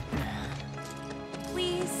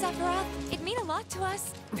 Please, Sephiroth. It'd mean a lot to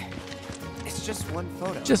us. It's just one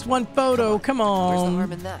photo. Just one photo. Come on. Where's the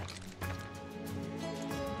harm in that?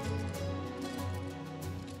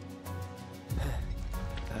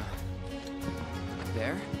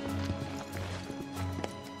 There?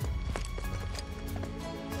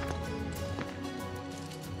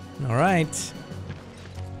 All right.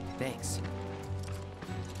 Thanks.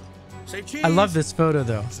 Say cheese. I love this photo,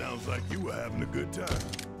 though. Sounds like you were having a good time.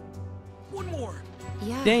 One more.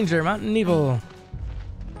 Yeah. Danger, Mountain Nibel.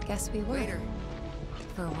 Guess we were. Later.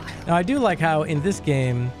 For a while. Now, I do like how in this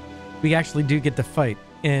game, we actually do get to fight.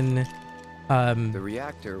 In The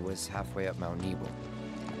reactor was halfway up Mount Nibel.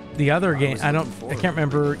 the other game, I can't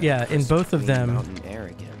remember. Yeah, in both of them, Mountain air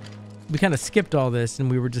again. we kind of skipped all this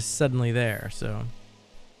and we were just suddenly there. So,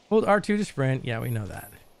 hold R2 to sprint. Yeah, we know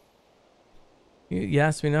that.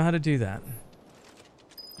 Yes, we know how to do that.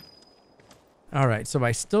 All right, so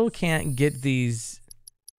I still can't get these,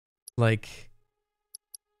 like,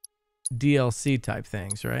 DLC type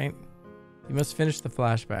things, right? You must finish the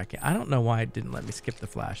flashback. I don't know why it didn't let me skip the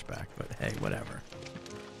flashback, but hey, whatever.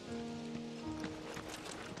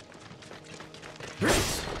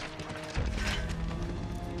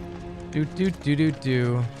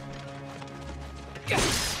 Do.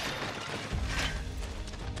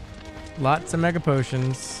 Lots of mega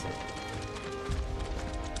potions.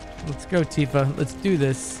 Let's go, Tifa. Let's do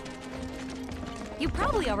this. You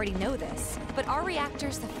probably already know this, but our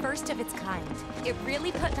reactor's the first of its kind. It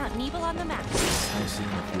really put Mount Nibel on the map. I've seen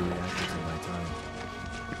a few reactors in my time,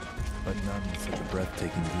 but none with such a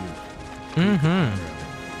breathtaking view.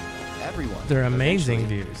 Mm-hmm. Everyone. They're amazing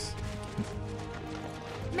views.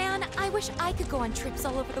 Man, I wish I could go on trips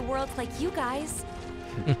all over the world like you guys.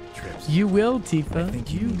 Trips. You will, Tifa. I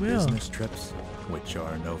think you mean will. Business trips, which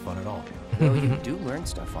are no fun at all. Well, you do learn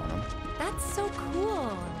stuff on them. That's so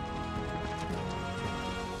cool.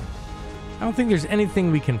 I don't think there's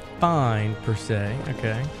anything we can find, per se.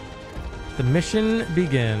 Okay. The mission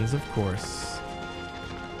begins, of course.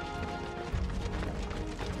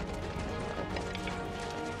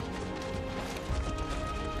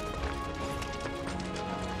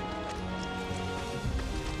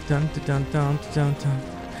 Dun dun dun dun dun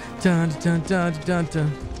dun dun dun dun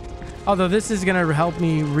dun. Although this is gonna help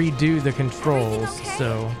me redo the controls, Okay?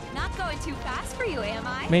 so Not going too fast for you, am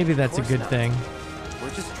I? maybe that's a Of course good not. thing. We're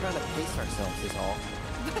just trying to pace ourselves is all.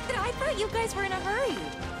 But I thought you guys were in a hurry.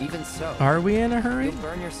 Even so. Are we in a hurry? You'll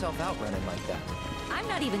burn yourself out running like that. I'm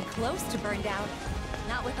not even close to burned out.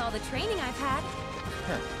 Not with all the training I've had.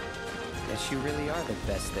 Huh. Guess you really are the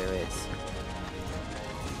best there is.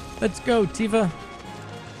 Let's go, Tifa.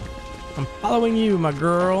 I'm following you, my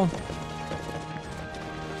girl.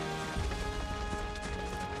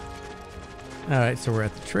 All right, so we're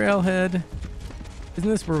at the trailhead. Isn't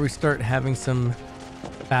this where we start having some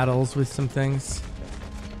battles with some things?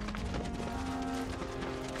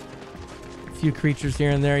 A few creatures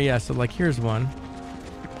here and there. Yeah, so like here's one.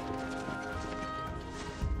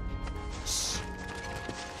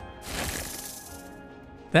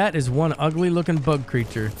 That is one ugly looking bug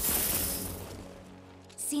creature.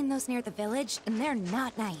 Seen those near the village, and they're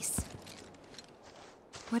not nice.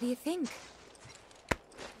 What do you think?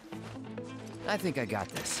 I think I got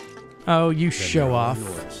this. Oh, you show off.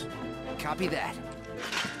 Copy that.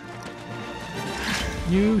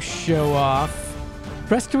 You show off.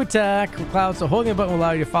 Press to attack, Cloud, so holding a button will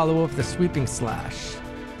allow you to follow up with a sweeping slash.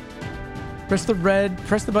 Press the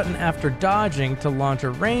button after dodging to launch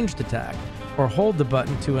a ranged attack, or hold the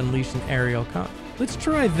button to unleash an aerial comp. Let's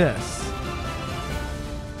try this.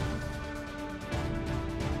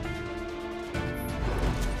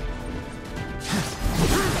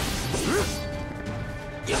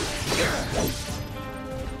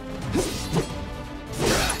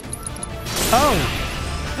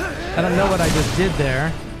 Oh! I don't know what I just did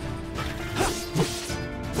there.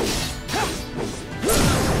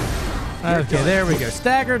 Okay, there we go.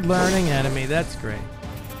 Staggered learning enemy. That's great.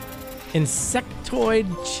 Insectoid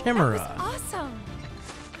Chimera. Awesome.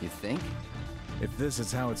 You think? If this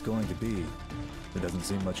is how it's going to be, there doesn't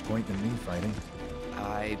seem much point in me fighting.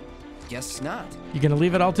 I guess not. You gonna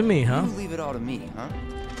leave it all to me, huh? You leave it all to me,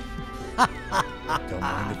 huh? Don't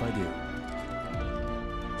mind if I do.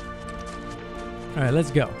 All right,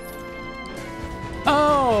 let's go.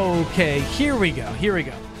 Okay, here we go. Here we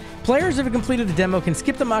go. Players who have completed the demo can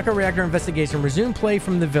skip the Mako Reactor investigation, resume play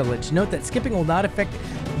from the village. Note that skipping will not affect...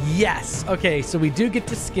 Yes. Okay, so we do get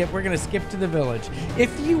to skip. We're going to skip to the village.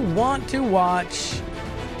 If you want to watch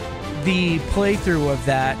the playthrough of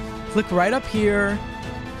that, click right up here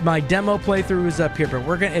my demo playthrough is up here, but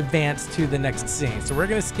we're going to advance to the next scene. So we're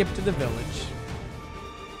going to skip to the village.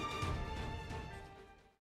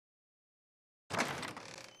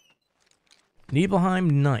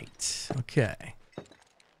 Nibelheim Night. Okay.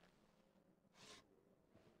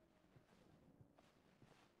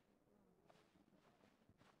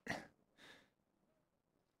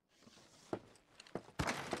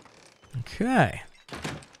 Okay.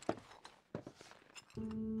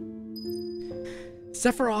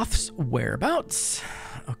 Sephiroth's whereabouts.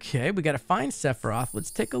 Okay, we gotta find Sephiroth. Let's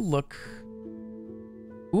take a look.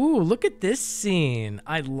 Ooh, look at this scene.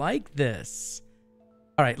 I like this.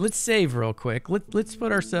 All right, let's save real quick. Let's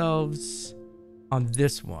put ourselves on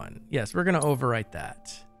this one. Yes, we're gonna overwrite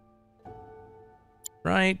that.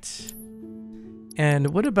 Right.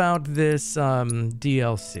 And what about this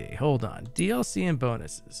DLC? Hold on. DLC and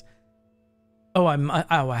bonuses. Oh,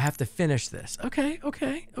 I have to finish this. Okay,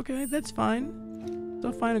 that's fine.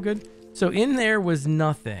 Still fine and good. So in there was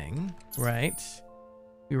nothing, right?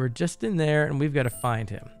 We were just in there, and we've got to find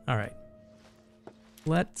him. All right.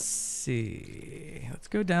 Let's see. Let's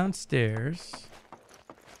go downstairs.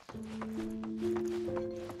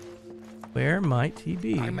 Where might he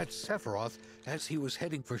be? I met Sephiroth as he was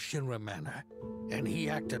heading for Shinra Manor, and he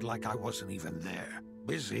acted like I wasn't even there.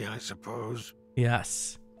 Busy, I suppose.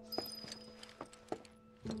 Yes.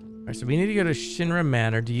 All right, so we need to go to Shinra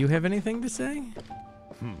Manor. Do you have anything to say?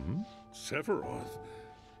 Sephiroth?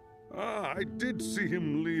 I did see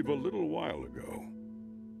him leave a little while ago.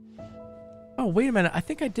 Oh, wait a minute. I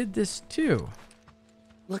think I did this too.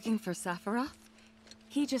 Looking for Sephiroth?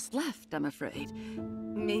 He just left, I'm afraid.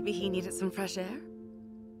 Maybe he needed some fresh air?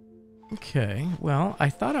 Okay, well, I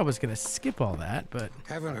thought I was going to skip all that, but...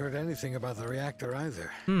 Haven't heard anything about the reactor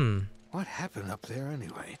either. What happened up there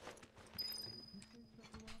anyway?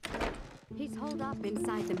 He's holed up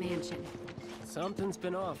inside the mansion. Something's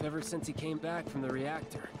been off ever since he came back from the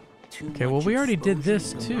reactor. Okay, well, we already did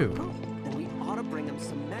this too. Then we ought to bring him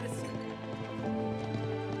some medicine.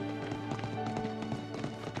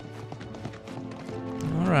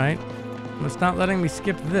 All right. Well, it's not letting me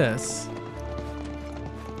skip this.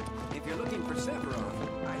 If you're looking for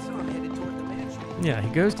Sephiroth, I saw him headed toward the mansion. Yeah, he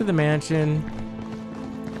goes to the mansion.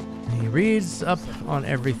 He reads up on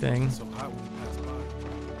everything.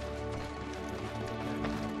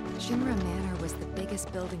 Shinra Manor was the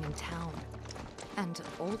biggest building in town, and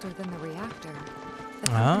older than the reactor. The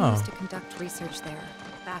company used to conduct research there,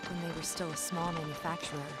 back when they were still a small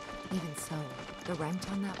manufacturer. Even so, the rent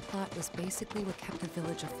on that plot was basically what kept the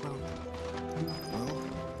village afloat. Well,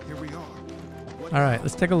 here we are. All right,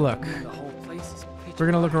 let's take a look. We're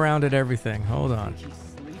gonna look around at everything. Hold on.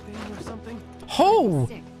 Oh!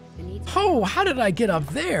 Oh, how did I get up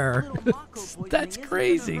there? That's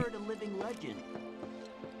crazy.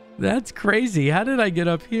 That's crazy. How did I get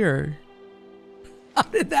up here? How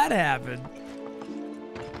did that happen?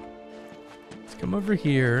 Let's come over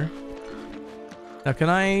here. Now, can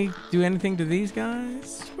I do anything to these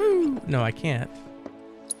guys? Woo! No, I can't.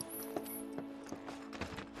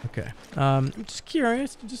 Okay. I'm just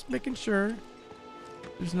curious. Just making sure.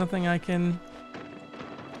 There's nothing I can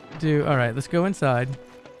do. All right, let's go inside.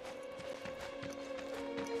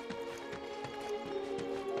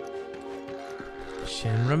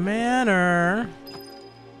 Shinra Manor.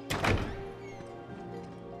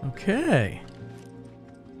 Okay.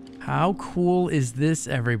 How cool is this,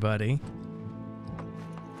 everybody?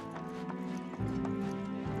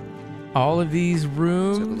 All of these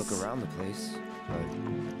rooms. Took a look around the place,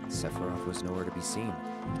 but Sephiroth was nowhere to be seen.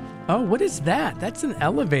 Oh, what is that? That's an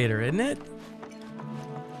elevator, isn't it?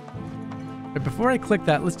 But before I click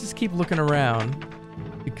that, let's just keep looking around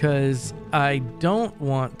because I don't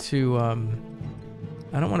want to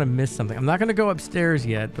miss something. I'm not going to go upstairs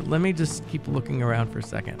yet, but let me just keep looking around for a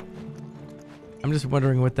second. I'm just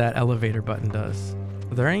wondering what that elevator button does.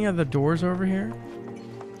 Are there any other doors over here?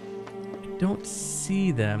 I don't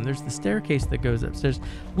see them. There's the staircase that goes upstairs.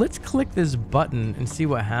 Let's click this button and see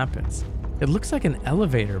what happens. It looks like an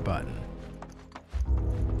elevator button.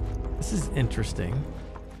 This is interesting.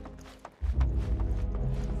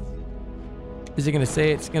 Is it going to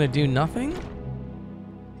say it's going to do nothing?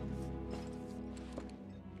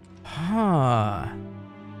 Huh.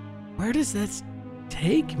 Where does this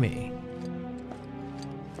take me?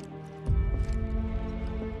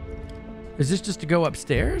 Is this just to go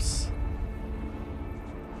upstairs?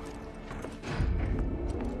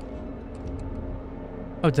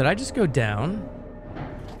 Oh, did I just go down?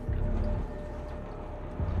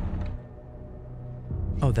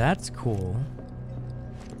 Oh, that's cool.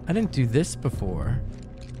 I didn't do this before.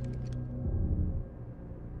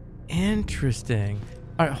 Interesting.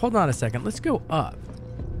 All right, hold on a second. Let's go up.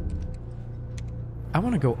 I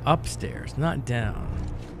want to go upstairs, not down.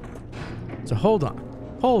 So hold on.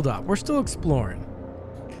 Hold up. We're still exploring.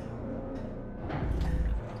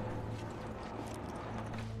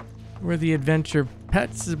 Where the adventure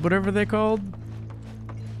pets, whatever they're called.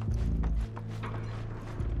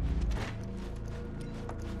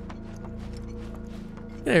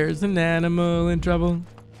 There's an animal in trouble.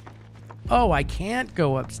 Oh, I can't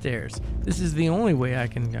go upstairs. This is the only way I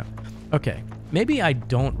can go. Okay, maybe I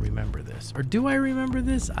don't remember this. Or do I remember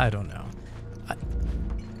this? I don't know.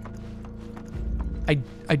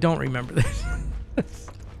 I don't remember this.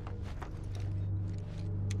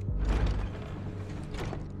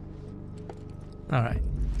 All right.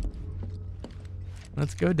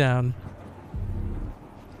 Let's go down.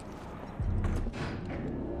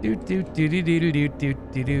 Do do do do do do do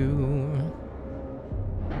do do.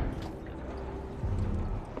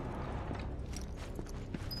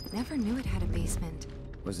 Never knew it had a basement.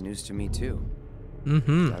 Was news to me too.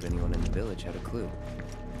 Mm-hmm. Doubt anyone in the village had a clue.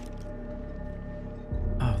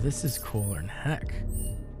 Oh, this is cooler than heck.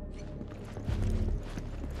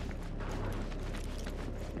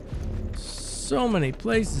 So many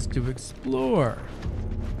places to explore.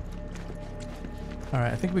 All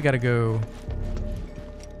right, I think we gotta go.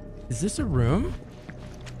 Is this a room?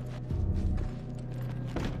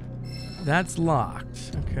 That's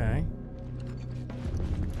locked. Okay.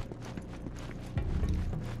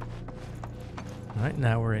 All right,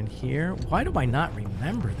 now we're in here. Why do I not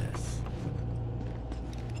remember this?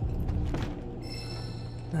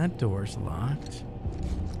 That door's locked.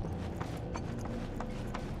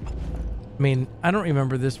 I mean, I don't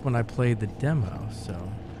remember this when I played the demo, so.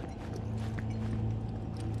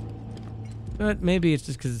 But maybe it's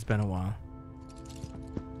just because it's been a while.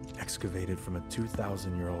 Excavated from a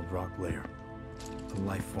 2,000-year-old rock layer, a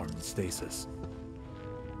life form in stasis.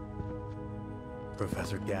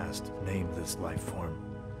 Professor Gast named this life form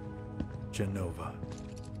Genova.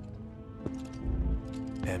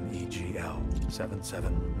 MEGL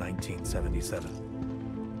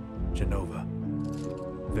 77-1977. Genova.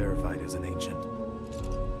 Verified as an ancient.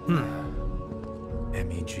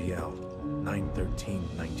 MEGL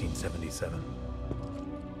 9/13/1977.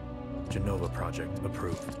 Genova project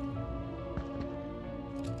approved.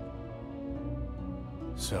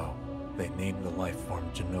 So, they named the life form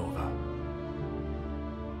Genova.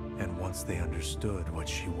 And once they understood what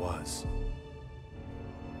she was,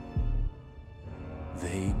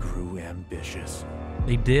 they grew ambitious.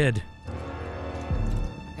 They did.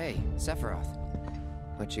 Hey, Sephiroth.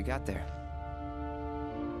 What you got there?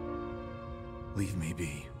 Leave me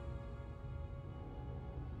be.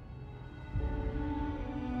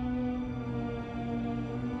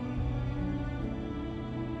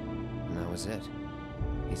 And that was it.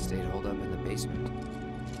 He stayed holed up in the basement.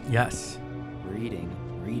 Yes. Reading,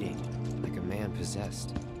 like a man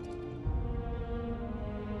possessed.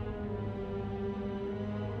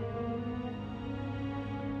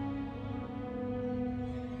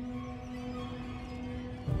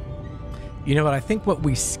 You know what? I think what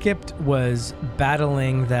we skipped was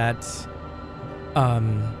battling that,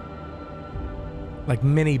 like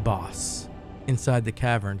mini boss inside the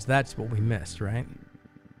caverns. That's what we missed, right?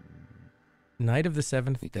 Night of the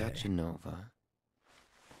Seventh Day. We got Genova.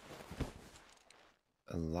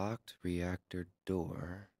 A locked reactor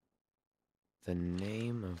door. The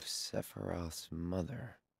name of Sephiroth's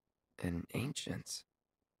mother. And ancients.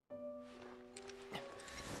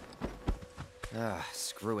 Ah,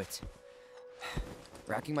 screw it.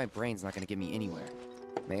 Racking my brain's not gonna get me anywhere.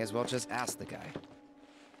 May as well just ask the guy.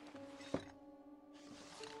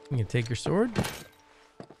 You can take your sword.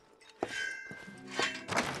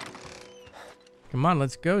 Come on,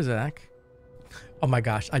 let's go, Zack. Oh my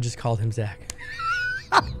gosh, I just called him Zack.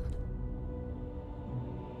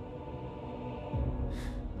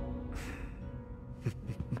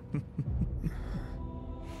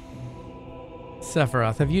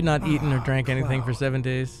 Sephiroth, have you not eaten or drank anything for 7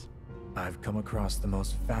 days? I've come across the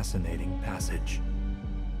most fascinating passage.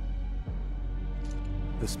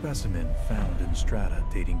 The specimen found in strata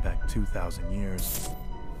dating back 2,000 years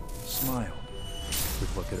smiled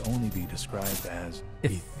with what could only be described as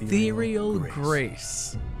Ethereal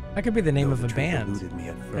Grace. That could be the name of a band.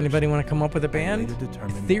 Anybody want to come up with a band?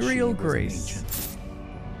 Ethereal Grace.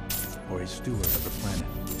 Or a steward of the planet,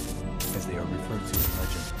 as they are referred to in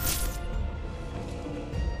legend.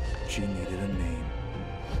 She needed a name,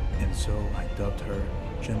 and so I dubbed her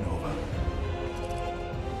Genova.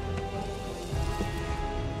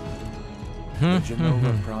 The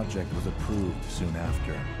Genova project was approved soon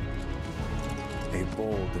after. A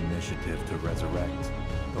bold initiative to resurrect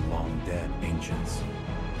the long-dead ancients.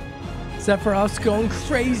 Sephiroth's going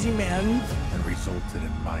crazy, man. And resulted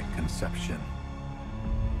in my conception.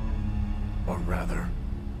 Or rather,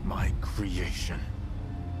 my creation.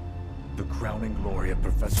 The crowning glory of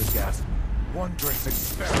Professor Gas' wondrous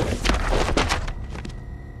experiment.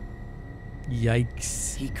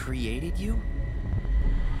 Yikes. He created you?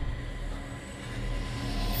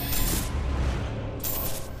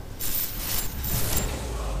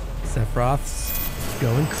 Sephiroth's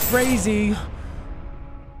going crazy.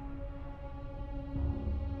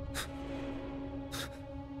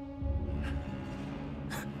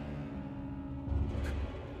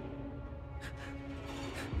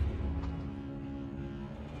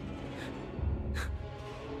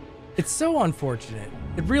 It's so unfortunate.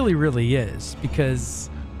 It really, really is, because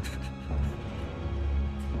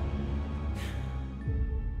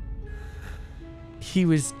he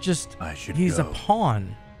was just, he's a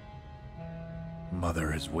pawn.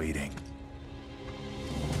 Mother is waiting.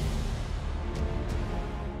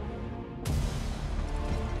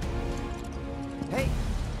 Hey!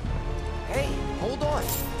 Hey, hold on!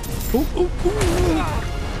 Ooh, ooh, ooh.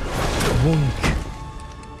 Wonk.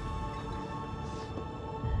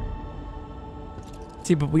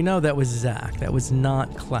 See, but we know that was Zack. That was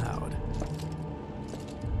not Cloud.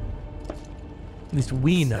 At least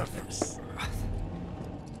we know this.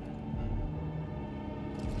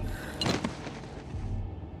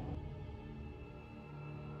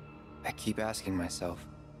 I keep asking myself,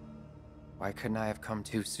 why couldn't I have come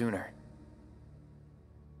to sooner?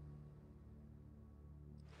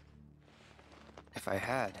 If I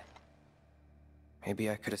had, maybe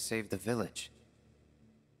I could have saved the village.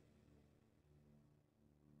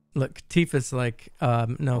 Look, Tifa's like,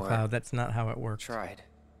 no, Or Cloud, that's not how it works. Tried,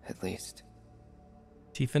 at least.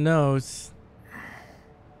 Tifa knows.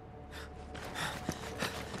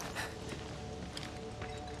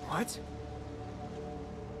 What?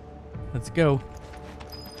 Let's go.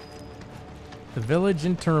 The village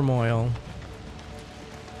in turmoil.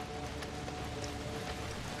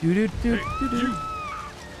 Hey, you!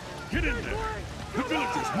 Get in there! The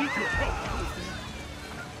villagers need your help!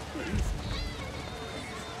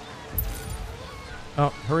 Oh,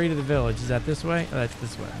 hurry to the village. Is that this way? Oh, that's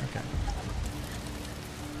this way. Okay.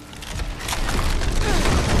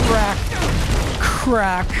 Crack.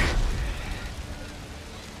 Crack.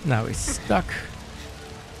 Now he's stuck.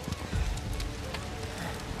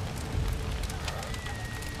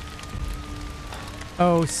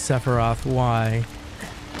 Oh, Sephiroth, why?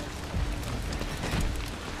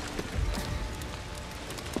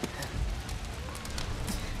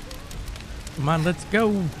 Come on, let's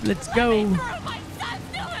go. Let's go. I'm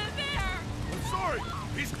sorry!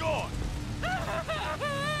 He's gone!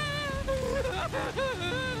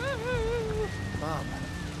 Mom.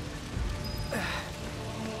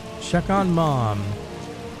 Check on Mom.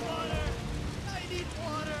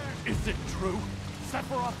 Is it true?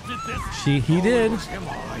 Sephiroth did this? He did. It was him,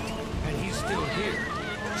 all right. And he's still here.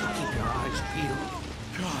 So keep your eyes peeled.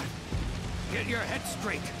 God. Get your head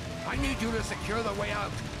straight. I need you to secure the way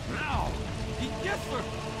out. Now! Yes, sir!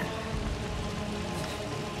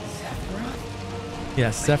 Sephiroth?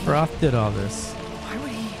 Yes, Sephiroth did all this. Why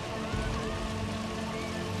would he?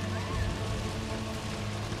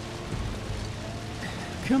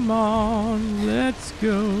 Come on, let's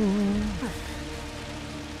go.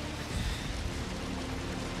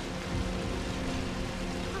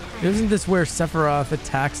 Isn't this where Sephiroth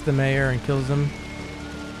attacks the mayor and kills him?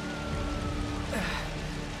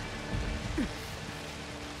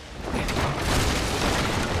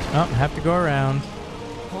 Oh, have to go around.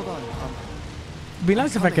 Hold on, Mom. It'd be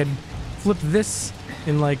nice if I could flip this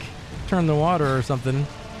and like turn the water or something.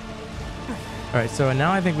 Alright, so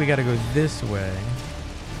now I think we gotta go this way.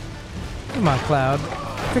 Come on, Cloud.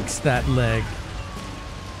 Fix that leg.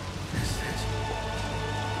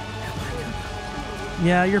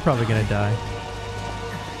 Yeah, you're probably gonna die.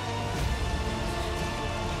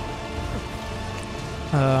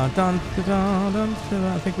 I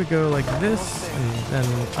think we go like this, and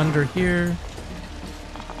then under here.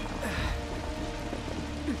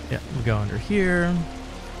 Yeah, we go under here.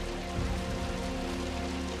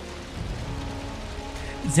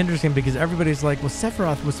 It's interesting because everybody's like, well,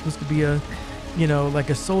 Sephiroth was supposed to be a, you know, like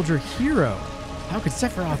a soldier hero. How could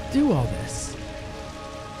Sephiroth do all this?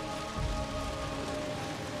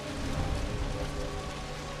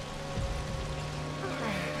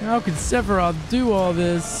 How could Sephiroth do all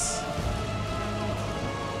this?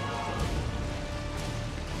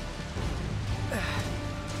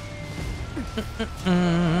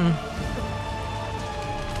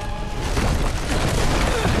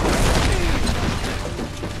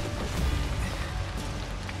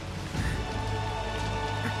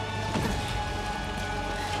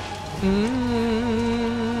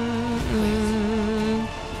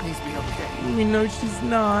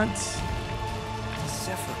 not.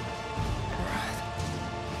 Sephiroth.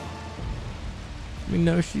 We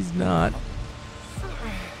know she's not.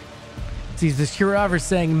 See, the Shiraver's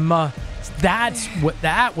saying, "Ma." That's what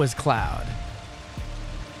that was, Cloud.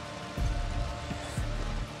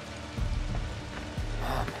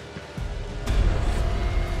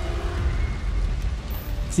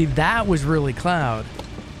 See, that was really Cloud.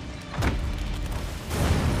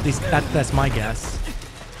 At least that's my guess.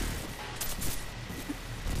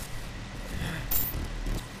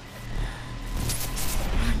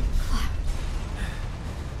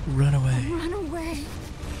 Run away. Run away.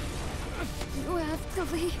 You have to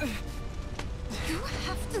leave. You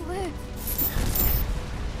have to live.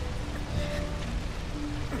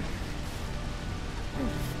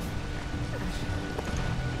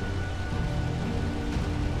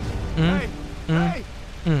 Hey! Hey!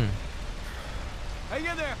 Hang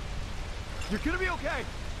in there! You're gonna be okay!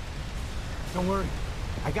 Don't worry.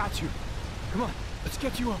 I got you. Come on, let's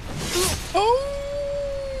get you up. Oh!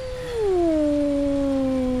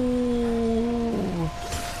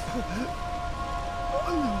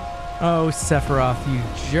 Oh, Sephiroth, you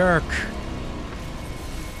jerk.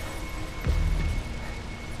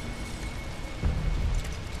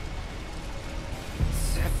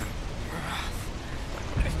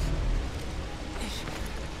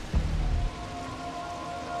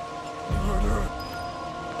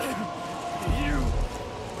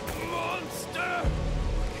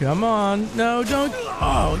 Come on. No, don't.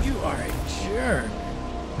 Oh, you are a jerk.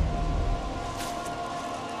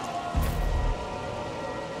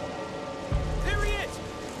 There he is!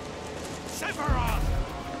 Sephiroth!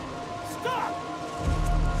 Stop!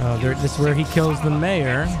 Oh, this is where he kills the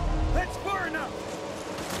mayor. That's far enough!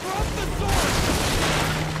 Drop the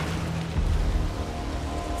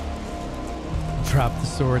sword! Drop the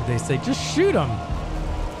sword, they say. Just shoot him.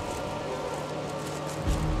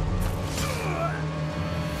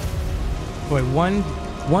 Boy,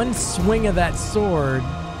 one swing of that sword.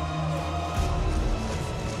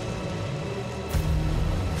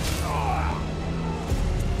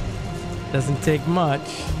 Doesn't take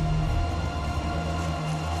much.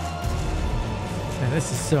 Man,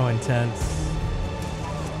 this is so intense.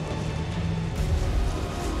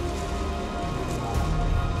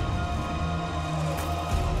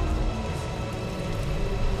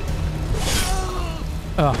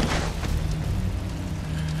 Oh.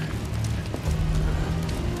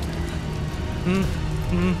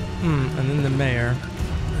 And then the mayor.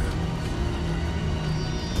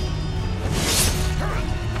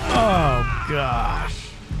 Oh, gosh.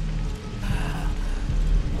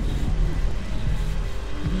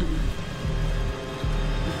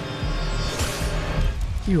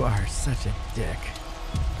 You are such a dick.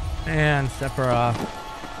 And Sephiroth.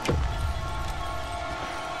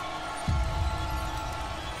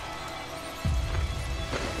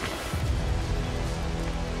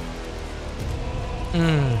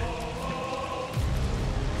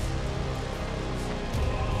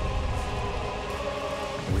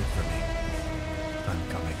 Wait for me. I'm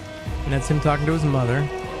coming. And that's him talking to his mother.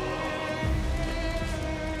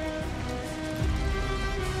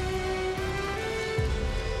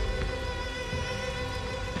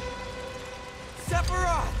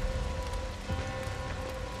 Sephiroth!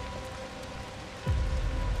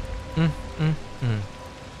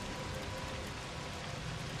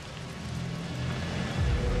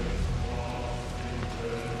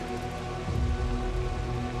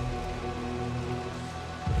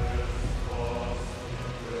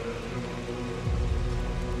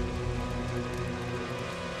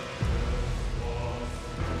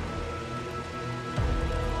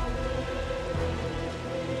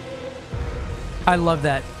 I love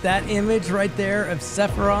that. That image right there of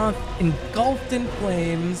Sephiroth engulfed in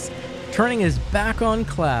flames, turning his back on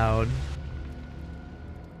Cloud.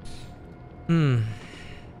 I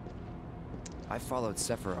followed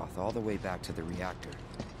Sephiroth all the way back to the reactor.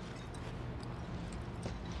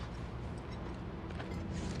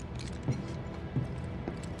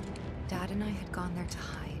 Dad and I had gone there to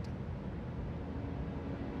hide.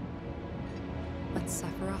 When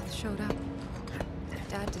Sephiroth showed up,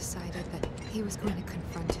 Dad decided that he was going to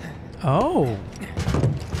confront him. Oh.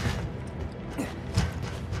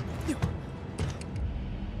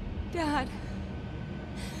 Dad.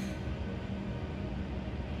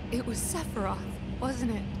 It was Sephiroth,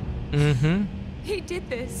 wasn't it? Mm-hmm. He did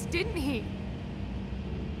this, didn't he?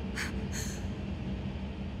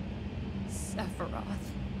 Sephiroth.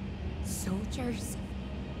 Soldiers.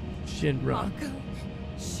 Shinra. Mako.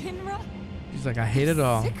 Shinra. She's like, I hate it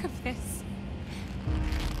all. Sick of this.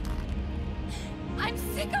 I'm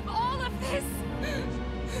sick of all of this.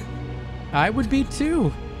 I would be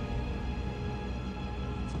too.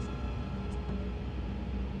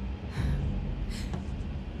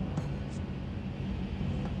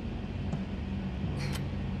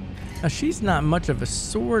 Now, she's not much of a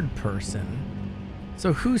sword person.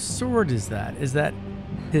 So whose sword is that? Is that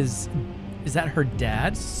her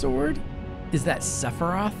dad's sword? Is that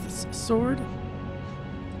Sephiroth's sword?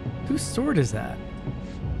 Whose sword is that?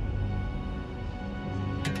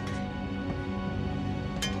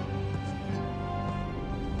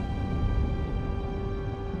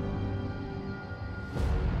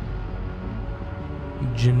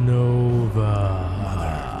 Genova.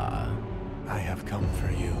 Mother, I have come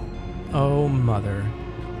for you. Oh, mother.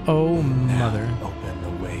 Oh, mother. Now open the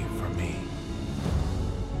way for me.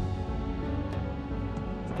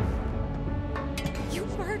 You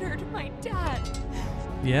murdered my dad.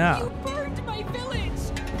 Yeah. You burned my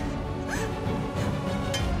village.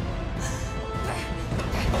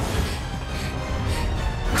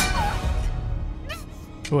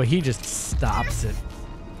 Boy, he just stops it.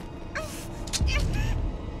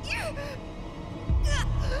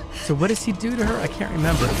 So what does he do to her? I can't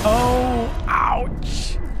remember. Oh,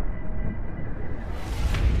 ouch.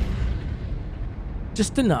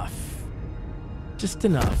 Just enough. Just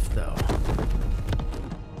enough, though.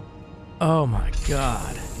 Oh my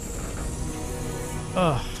God.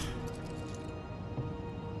 Ugh.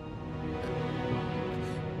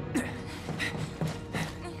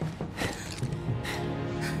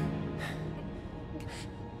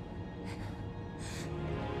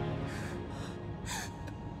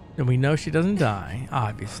 And we know she doesn't die,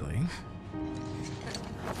 obviously.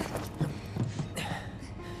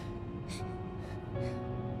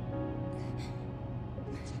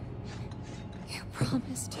 You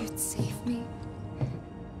promised you'd save me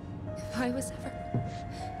if I was ever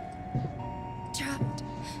trapped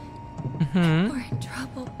or in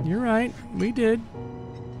trouble. You're right. We did.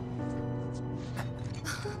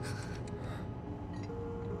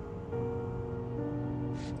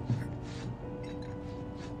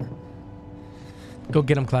 Go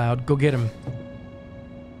get him, Cloud. Go get him.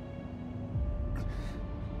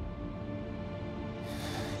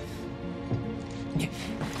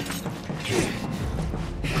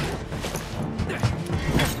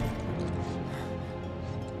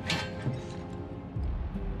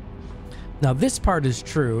 Now this part is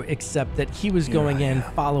true, except that he was going in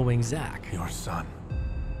following Zack. Your son.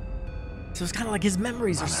 So it's kind of like his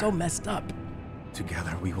memories are so messed up.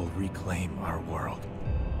 Together we will reclaim our world.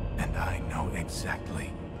 And I know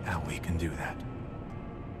exactly how we can do that.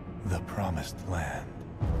 The Promised Land.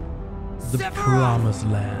 The Promised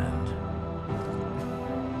Land.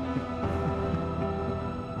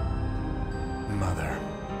 Mother,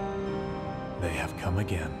 they have come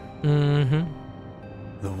again. Mm-hmm.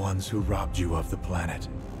 The ones who robbed you of the planet.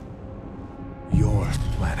 Your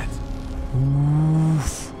planet.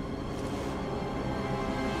 Oof.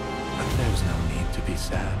 But there's no need to be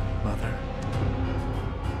sad, Mother.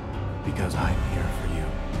 Because I'm here for you.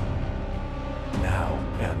 Now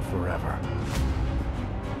and forever.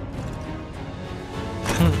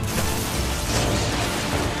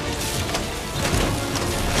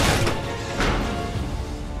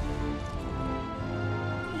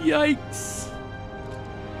 Yikes.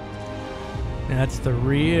 That's the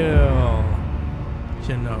real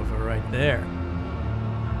Genova right there.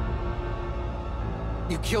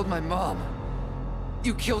 You killed my mom.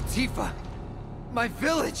 You killed Tifa. My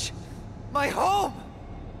village. My home!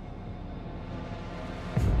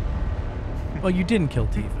 Well, you didn't kill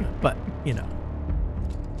Tifa, but, you know.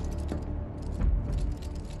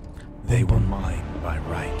 They were mine by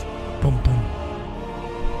right. Boom, boom.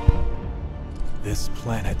 This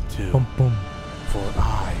planet, too. Boom, boom. For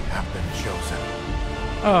I have been chosen.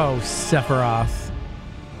 Oh, Sephiroth.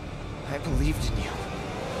 I believed in you.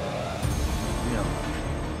 No.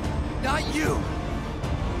 Not you!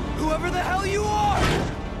 Whoever the hell you are!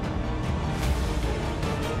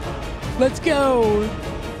 Let's go!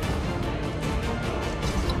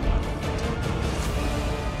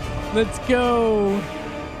 Let's go!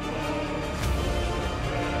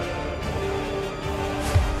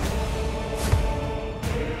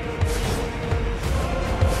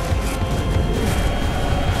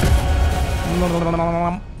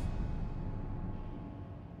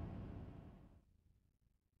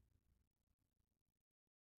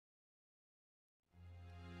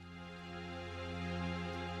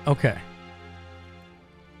 Okay.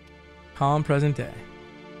 Calm present day.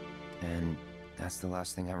 And that's the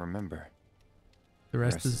last thing I remember. The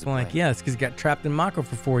rest is blank. Yes, because he got trapped in Mako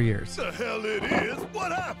for 4 years. The hell it is?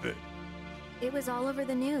 What happened? It was all over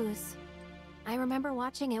the news. I remember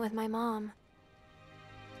watching it with my mom.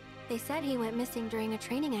 They said he went missing during a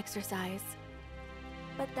training exercise.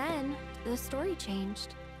 But then, the story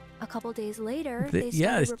changed. A couple days later, they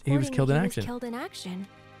started reporting he was killed in that action. He was killed in action.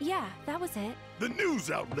 Yeah, that was it. The news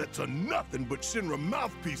outlets are nothing but Shinra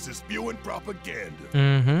mouthpieces spewing propaganda.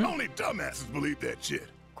 Mm-hmm. Only dumbasses believe that shit.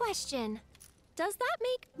 Question. Does that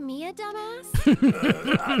make me a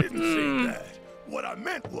dumbass? I didn't say that. What I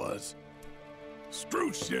meant was,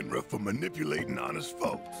 screw Shinra for manipulating honest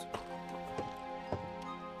folks.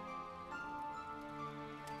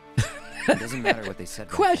 It doesn't matter what they said.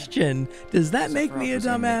 Question. Does that make me a Sephiroth was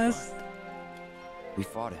in Nibelheim. dumbass? We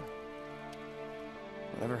fought him.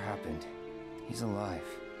 Whatever happened, he's alive.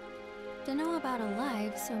 Don't know about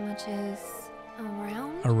alive so much as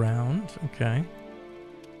around. Around. Okay.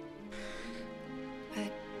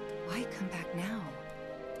 But why come back now?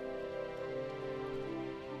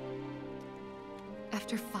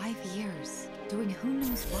 After 5 years, doing who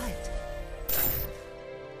knows what?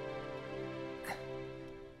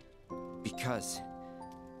 Because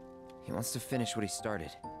he wants to finish what he started.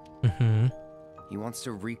 Mm-hmm. He wants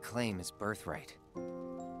to reclaim his birthright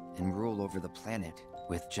and rule over the planet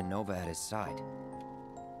with Genova at his side.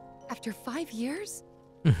 After 5 years?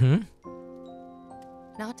 Mm-hmm.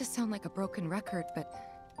 Not to sound like a broken record, but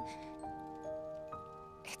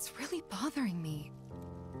it's really bothering me.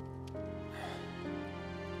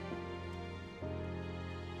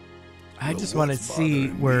 I just want to see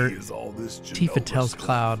where Tifa tells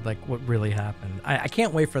Cloud like what really happened. I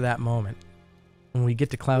can't wait for that moment when we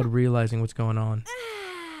get to Cloud realizing what's going on.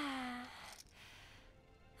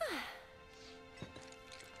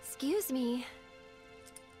 Excuse me.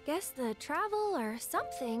 Guess the travel or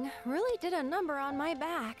something really did a number on my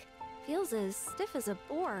back. Feels as stiff as a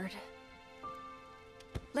board.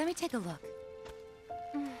 Let me take a look.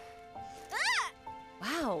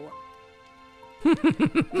 Wow.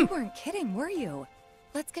 You weren't kidding, were you?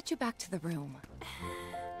 Let's get you back to the room.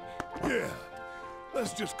 Yeah,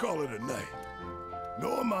 let's just call it a night.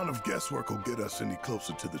 No amount of guesswork will get us any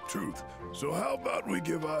closer to the truth. So how about we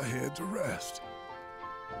give our heads a rest?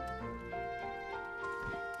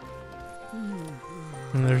 And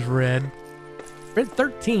there's Red. Red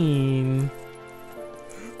 13.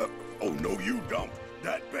 Oh, no, you don't.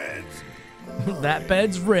 That bed's... That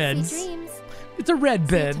bed's Red's. Sweet dreams. It's a red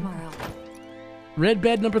See you bed. tomorrow. Red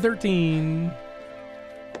bed number 13.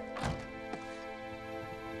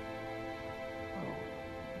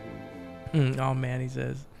 Oh man, he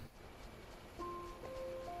says.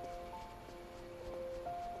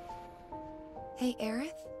 Hey,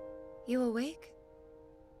 Aerith? You awake?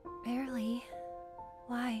 Barely.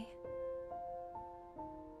 Why?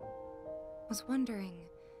 Was wondering,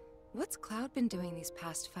 what's Cloud been doing these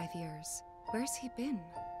past 5 years? Where's he been?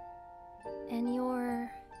 And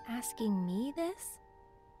you're asking me this?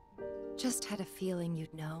 Just had a feeling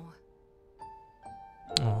you'd know.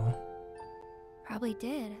 Aw. Probably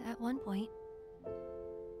did at one point.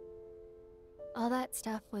 All that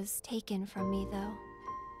stuff was taken from me, though.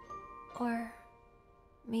 Or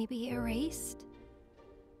maybe erased?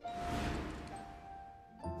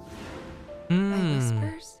 By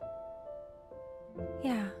whispers?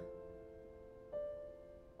 Yeah.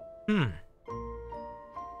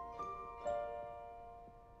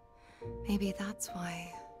 Maybe that's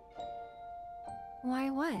why. Why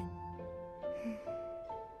what?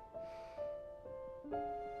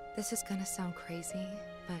 This is gonna sound crazy,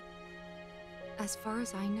 but as far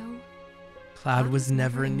as I know, Cloud was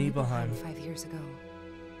never in Nibelheim. 5 years ago.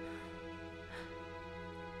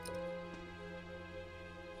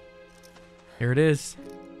 Here it is.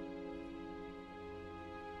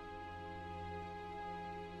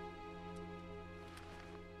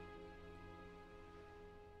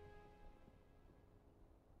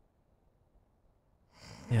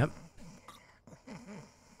 Yep.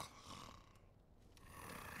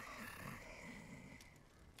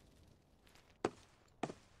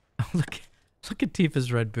 Look at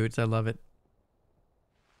Tifa's red boots. I love it.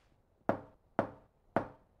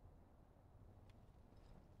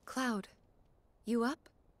 Cloud, you up?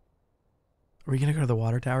 Are we gonna go to the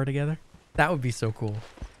water tower together? That would be so cool.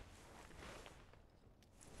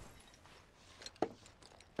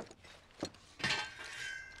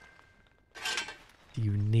 Do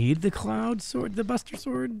you need the Cloud sword, the Buster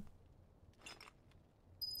sword?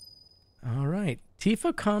 All right.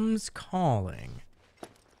 Tifa comes calling.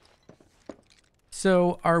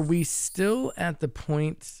 So are we still at the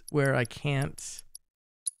point where I can't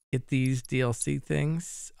get these DLC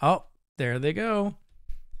things? Oh, there they go.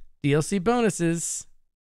 DLC bonuses.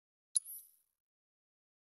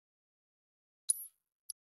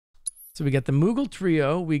 So we got the Moogle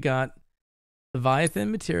Trio. We got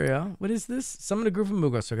Leviathan materia. What is this? Summon a group of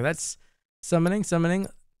Mugos. Okay, that's summoning.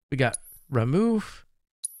 We got remove.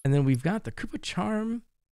 And then we've got the Koopa Charm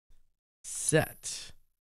set.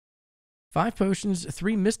 5 potions,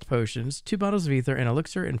 3 mist potions, 2 bottles of ether, an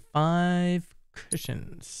elixir, and 5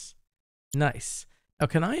 cushions. Nice. Now,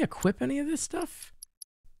 can I equip any of this stuff?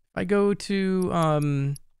 If I go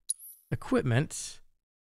to equipment.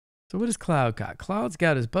 So what does Cloud got? Cloud's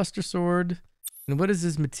got his Buster Sword. And what is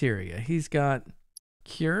his materia? He's got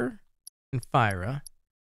Cure and Fyra.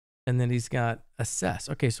 And then he's got Assess.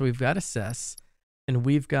 Okay, so we've got Assess. And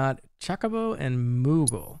we've got Chocobo and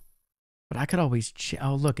Moogle. But I could always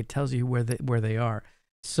oh, look, it tells you where they are.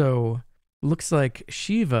 So looks like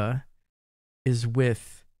Shiva is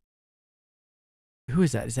with, who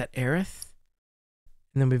is that? Is that Aerith?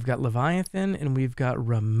 And then we've got Leviathan and we've got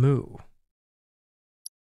Ramu.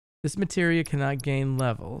 This materia cannot gain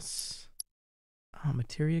levels. Oh,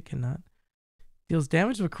 materia cannot. Deals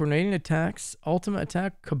damage with coordinating attacks. Ultimate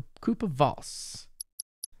attack, Koopa Valse.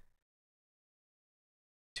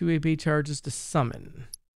 2 AB charges to summon.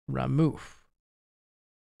 Ramu.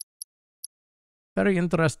 Very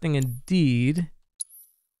interesting indeed.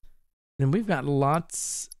 And we've got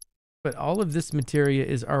lots, but all of this materia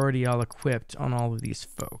is already all equipped on all of these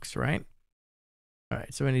folks, right? All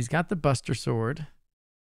right, so when he's got the Buster Sword.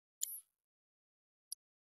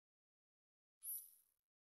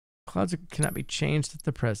 Clouds cannot be changed at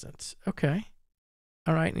the present. Okay.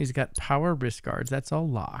 All right, and he's got power wrist guards. That's all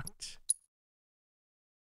locked.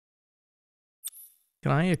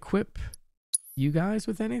 Can I equip you guys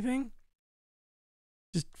with anything?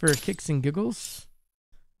 Just for kicks and giggles?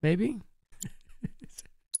 Maybe?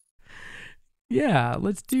 Yeah,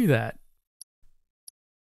 let's do that.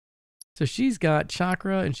 So she's got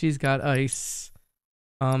chakra and she's got ice.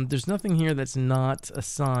 There's nothing here that's not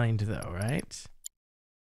assigned though, right?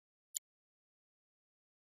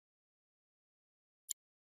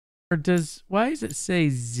 Or why does it say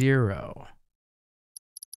 0?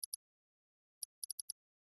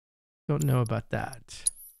 Don't know about that.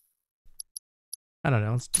 I don't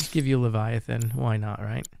know. Let's just give you Leviathan. Why not,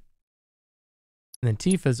 right? And then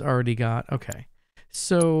Tifa's already got, okay.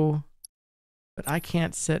 So, but I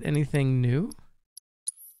can't set anything new.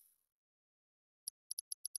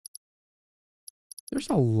 There's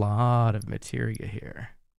a lot of materia here.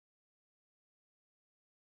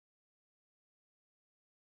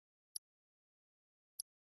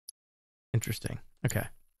 Interesting. Okay.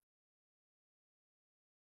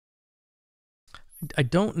 I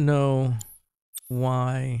don't know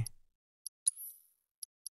why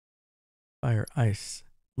fire, ice,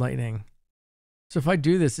 lightning. So if I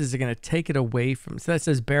do this, is it going to take it away from... So that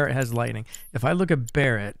says Barrett has lightning. If I look at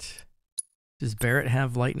Barrett, does Barrett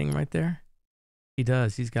have lightning right there? He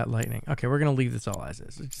does. He's got lightning. Okay, we're going to leave this all as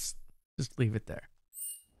is. Just leave it there.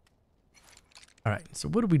 All right, so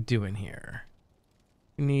what are we doing here?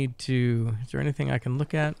 We need to... Is there anything I can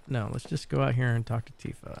look at? No, let's just go out here and talk to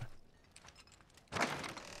Tifa.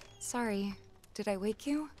 Sorry, did I wake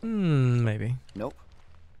you? Maybe. Nope.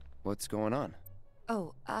 What's going on?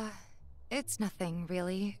 Oh, it's nothing,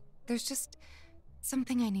 really. There's just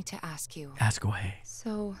something I need to ask you. Ask away.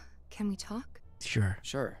 So, can we talk? Sure.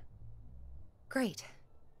 Sure. Great,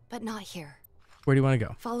 but not here. Where do you want to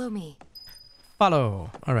go? Follow me.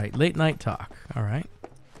 Follow. All right, late night talk. All right.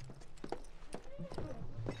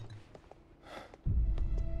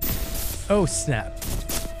 Oh, snap.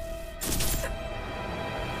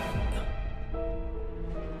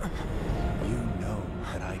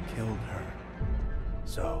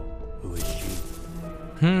 So, who is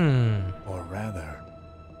she? Or rather,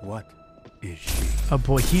 what is she? Oh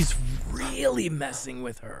boy, he's really messing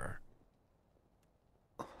with her.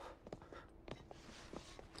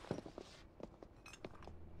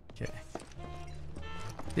 Okay.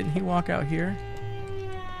 Didn't he walk out here?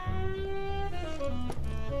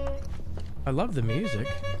 I love the music.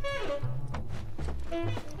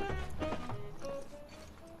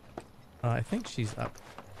 I think she's up.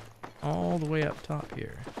 All the way up top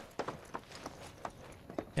here.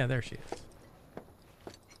 Yeah, there she is.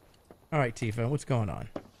 All right, Tifa, what's going on?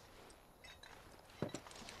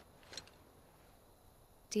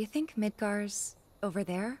 Do you think Midgar's over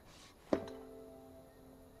there?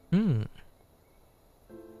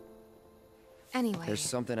 Anyway. There's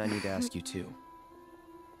something I need to ask you too.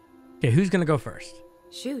 Okay, who's gonna go first?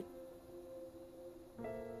 Shoot.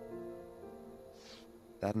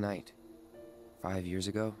 That night, 5 years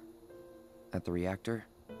ago, at the reactor,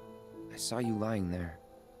 I saw you lying there.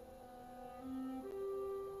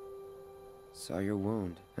 Saw your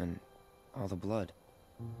wound and all the blood.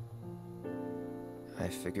 I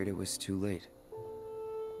figured it was too late.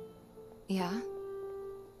 Yeah?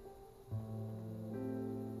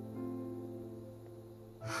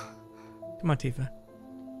 Come on, Tifa.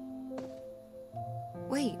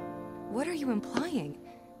 Wait, what are you implying?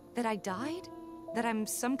 That I died? That I'm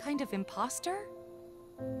some kind of imposter?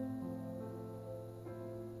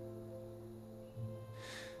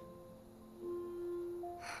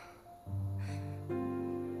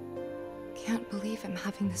 Can't believe I'm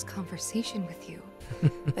having this conversation with you.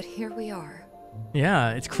 But here we are.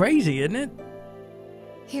 Yeah, it's crazy, isn't it?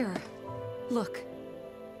 Here, look.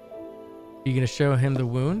 You gonna show him the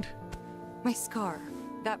wound? My scar.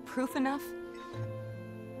 That proof enough?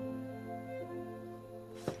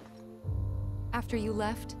 After you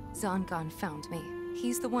left, Zangan found me.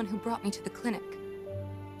 He's the one who brought me to the clinic.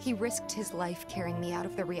 He risked his life carrying me out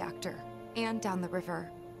of the reactor and down the river.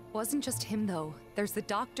 Wasn't just him, though. There's the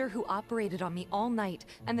doctor who operated on me all night,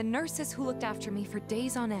 and the nurses who looked after me for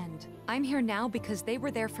days on end. I'm here now because they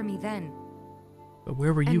were there for me then. But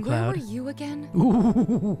where were you, Cloud? Where were you again?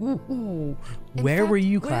 Ooh, where were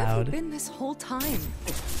you, Cloud? Where have you been this whole time?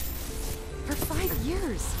 For 5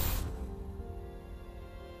 years.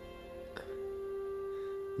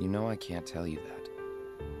 You know I can't tell you that.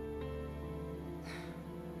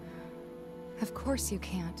 Of course you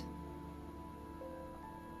can't.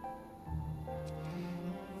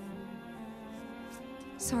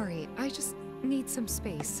 Sorry, I just need some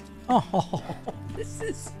space. Oh,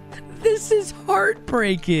 this is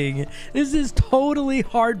heartbreaking. This is totally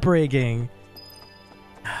heartbreaking.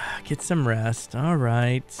 Get some rest. All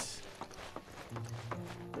right.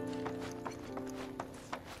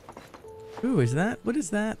 Ooh, is that? What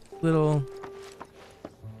is that little?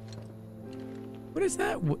 What is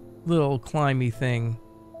that little climby thing?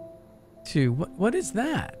 Too. What is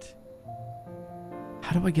that?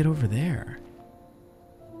 How do I get over there?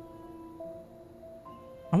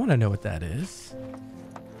 I want to know what that is.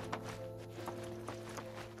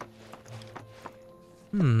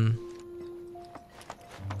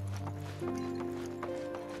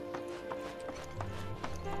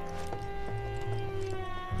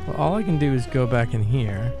 Well, all I can do is go back in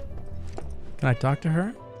here. Can I talk to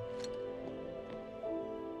her?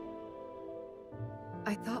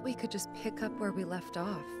 I thought we could just pick up where we left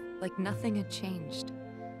off, like nothing had changed.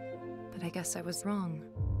 But I guess I was wrong.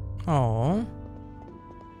 Oh.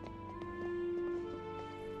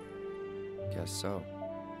 Guess so.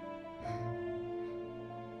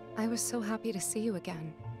 I was so happy to see you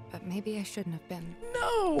again, but maybe I shouldn't have been.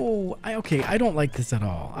 No! Okay, I don't like this at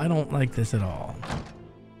all. I don't like this at all.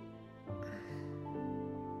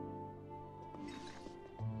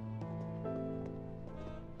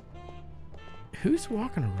 Who's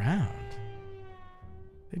walking around?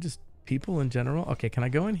 They just people in general? Okay, can I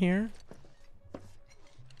go in here?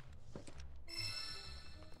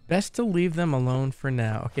 Best to leave them alone for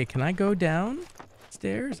now. Okay, can I go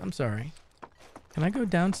downstairs? I'm sorry. Can I go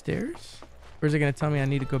downstairs? Or is it going to tell me I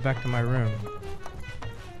need to go back to my room?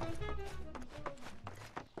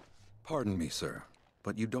 Pardon me, sir,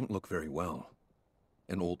 but you don't look very well.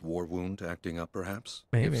 An old war wound acting up, perhaps?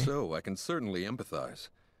 Maybe. If so, I can certainly empathize.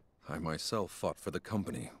 I myself fought for the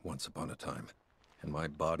company once upon a time, and my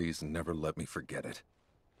body's never let me forget it.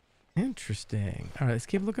 Interesting. All right, let's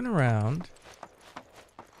keep looking around.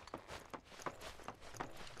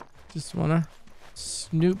 Just wanna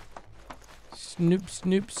snoop,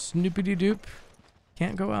 snoopity doop.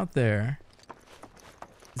 Can't go out there.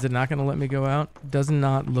 Is it not gonna let me go out? Does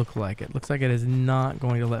not look like it. Looks like it is not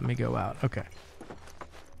going to let me go out. Okay.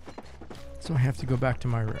 So I have to go back to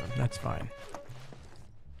my room. That's fine.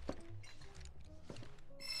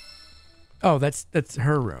 Oh, that's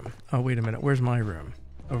her room. Oh, wait a minute. Where's my room?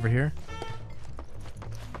 Over here?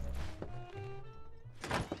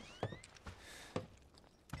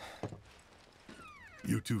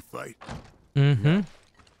 You two fight? Mm-hmm.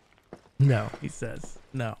 No, he says.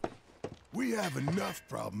 No. We have enough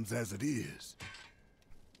problems as it is.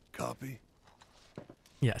 Copy?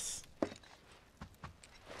 Yes.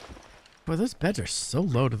 Boy, those beds are so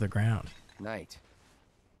low to the ground. Night.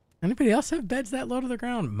 Anybody else have beds that low to the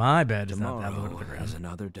ground? My bed is not that low to the ground. Is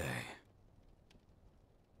another day.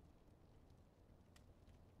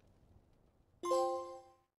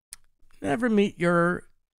 Never meet your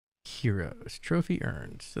heroes. Trophy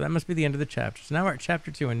earned. So that must be the end of the chapter. So now we're at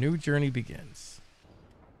chapter 2. A new journey begins.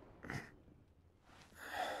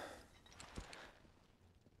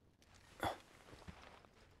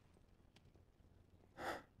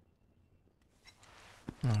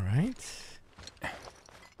 All right.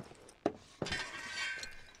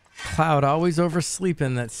 Cloud always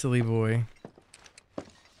oversleeping, that silly boy.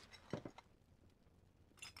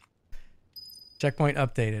 Checkpoint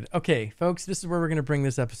updated. Okay, folks, this is where we're going to bring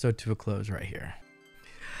this episode to a close right here.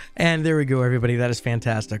 And there we go, everybody. That is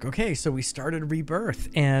fantastic. Okay, so we started Rebirth,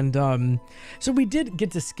 and so we did get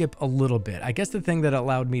to skip a little bit. I guess the thing that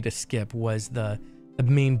allowed me to skip was the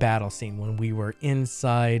main battle scene when we were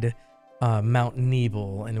inside Mount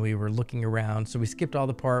Nibel and we were looking around. So we skipped all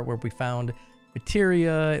the part where we found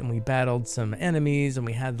materia and we battled some enemies, and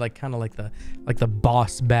we had like kind of like the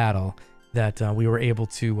boss battle that we were able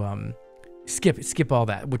to skip all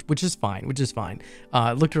that, which is fine.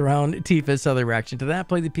 Looked around Tifa, saw the reaction to that,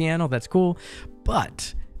 played the piano, that's cool.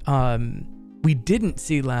 But we didn't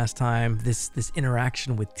see last time this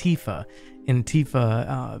interaction with Tifa, and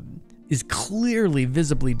Tifa is clearly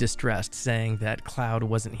visibly distressed, saying that Cloud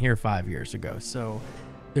wasn't here 5 years ago. So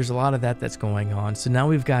there's a lot of that's going on. So now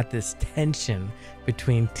we've got this tension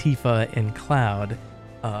between Tifa and Cloud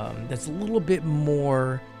that's a little bit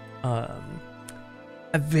more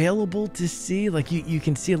available to see. Like you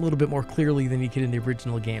can see a little bit more clearly than you could in the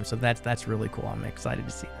original game. So that's really cool. I'm excited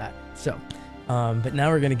to see that. So but now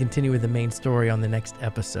we're going to continue with the main story on the next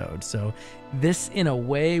episode. So this in a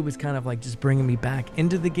way was kind of like just bringing me back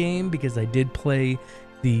into the game, because I did play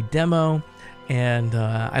the demo, and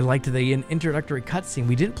I liked the introductory cutscene.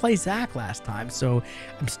 We didn't play Zack last time, so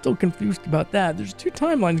I'm still confused about that. There's 2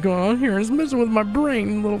 timelines going on here, and it's messing with my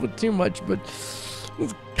brain a little bit too much, but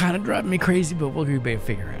it's kind of driving me crazy. But we'll be able to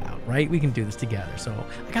figure it out, right? We can do this together. So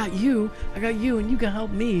I got you, and you can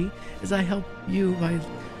help me as I help you by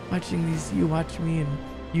watching these. You watch me and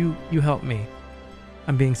you help me.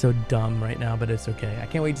 I'm being so dumb right now, but it's okay. I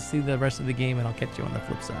can't wait to see the rest of the game, and I'll catch you on the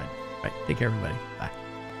flip side. All right, take care, everybody. Bye.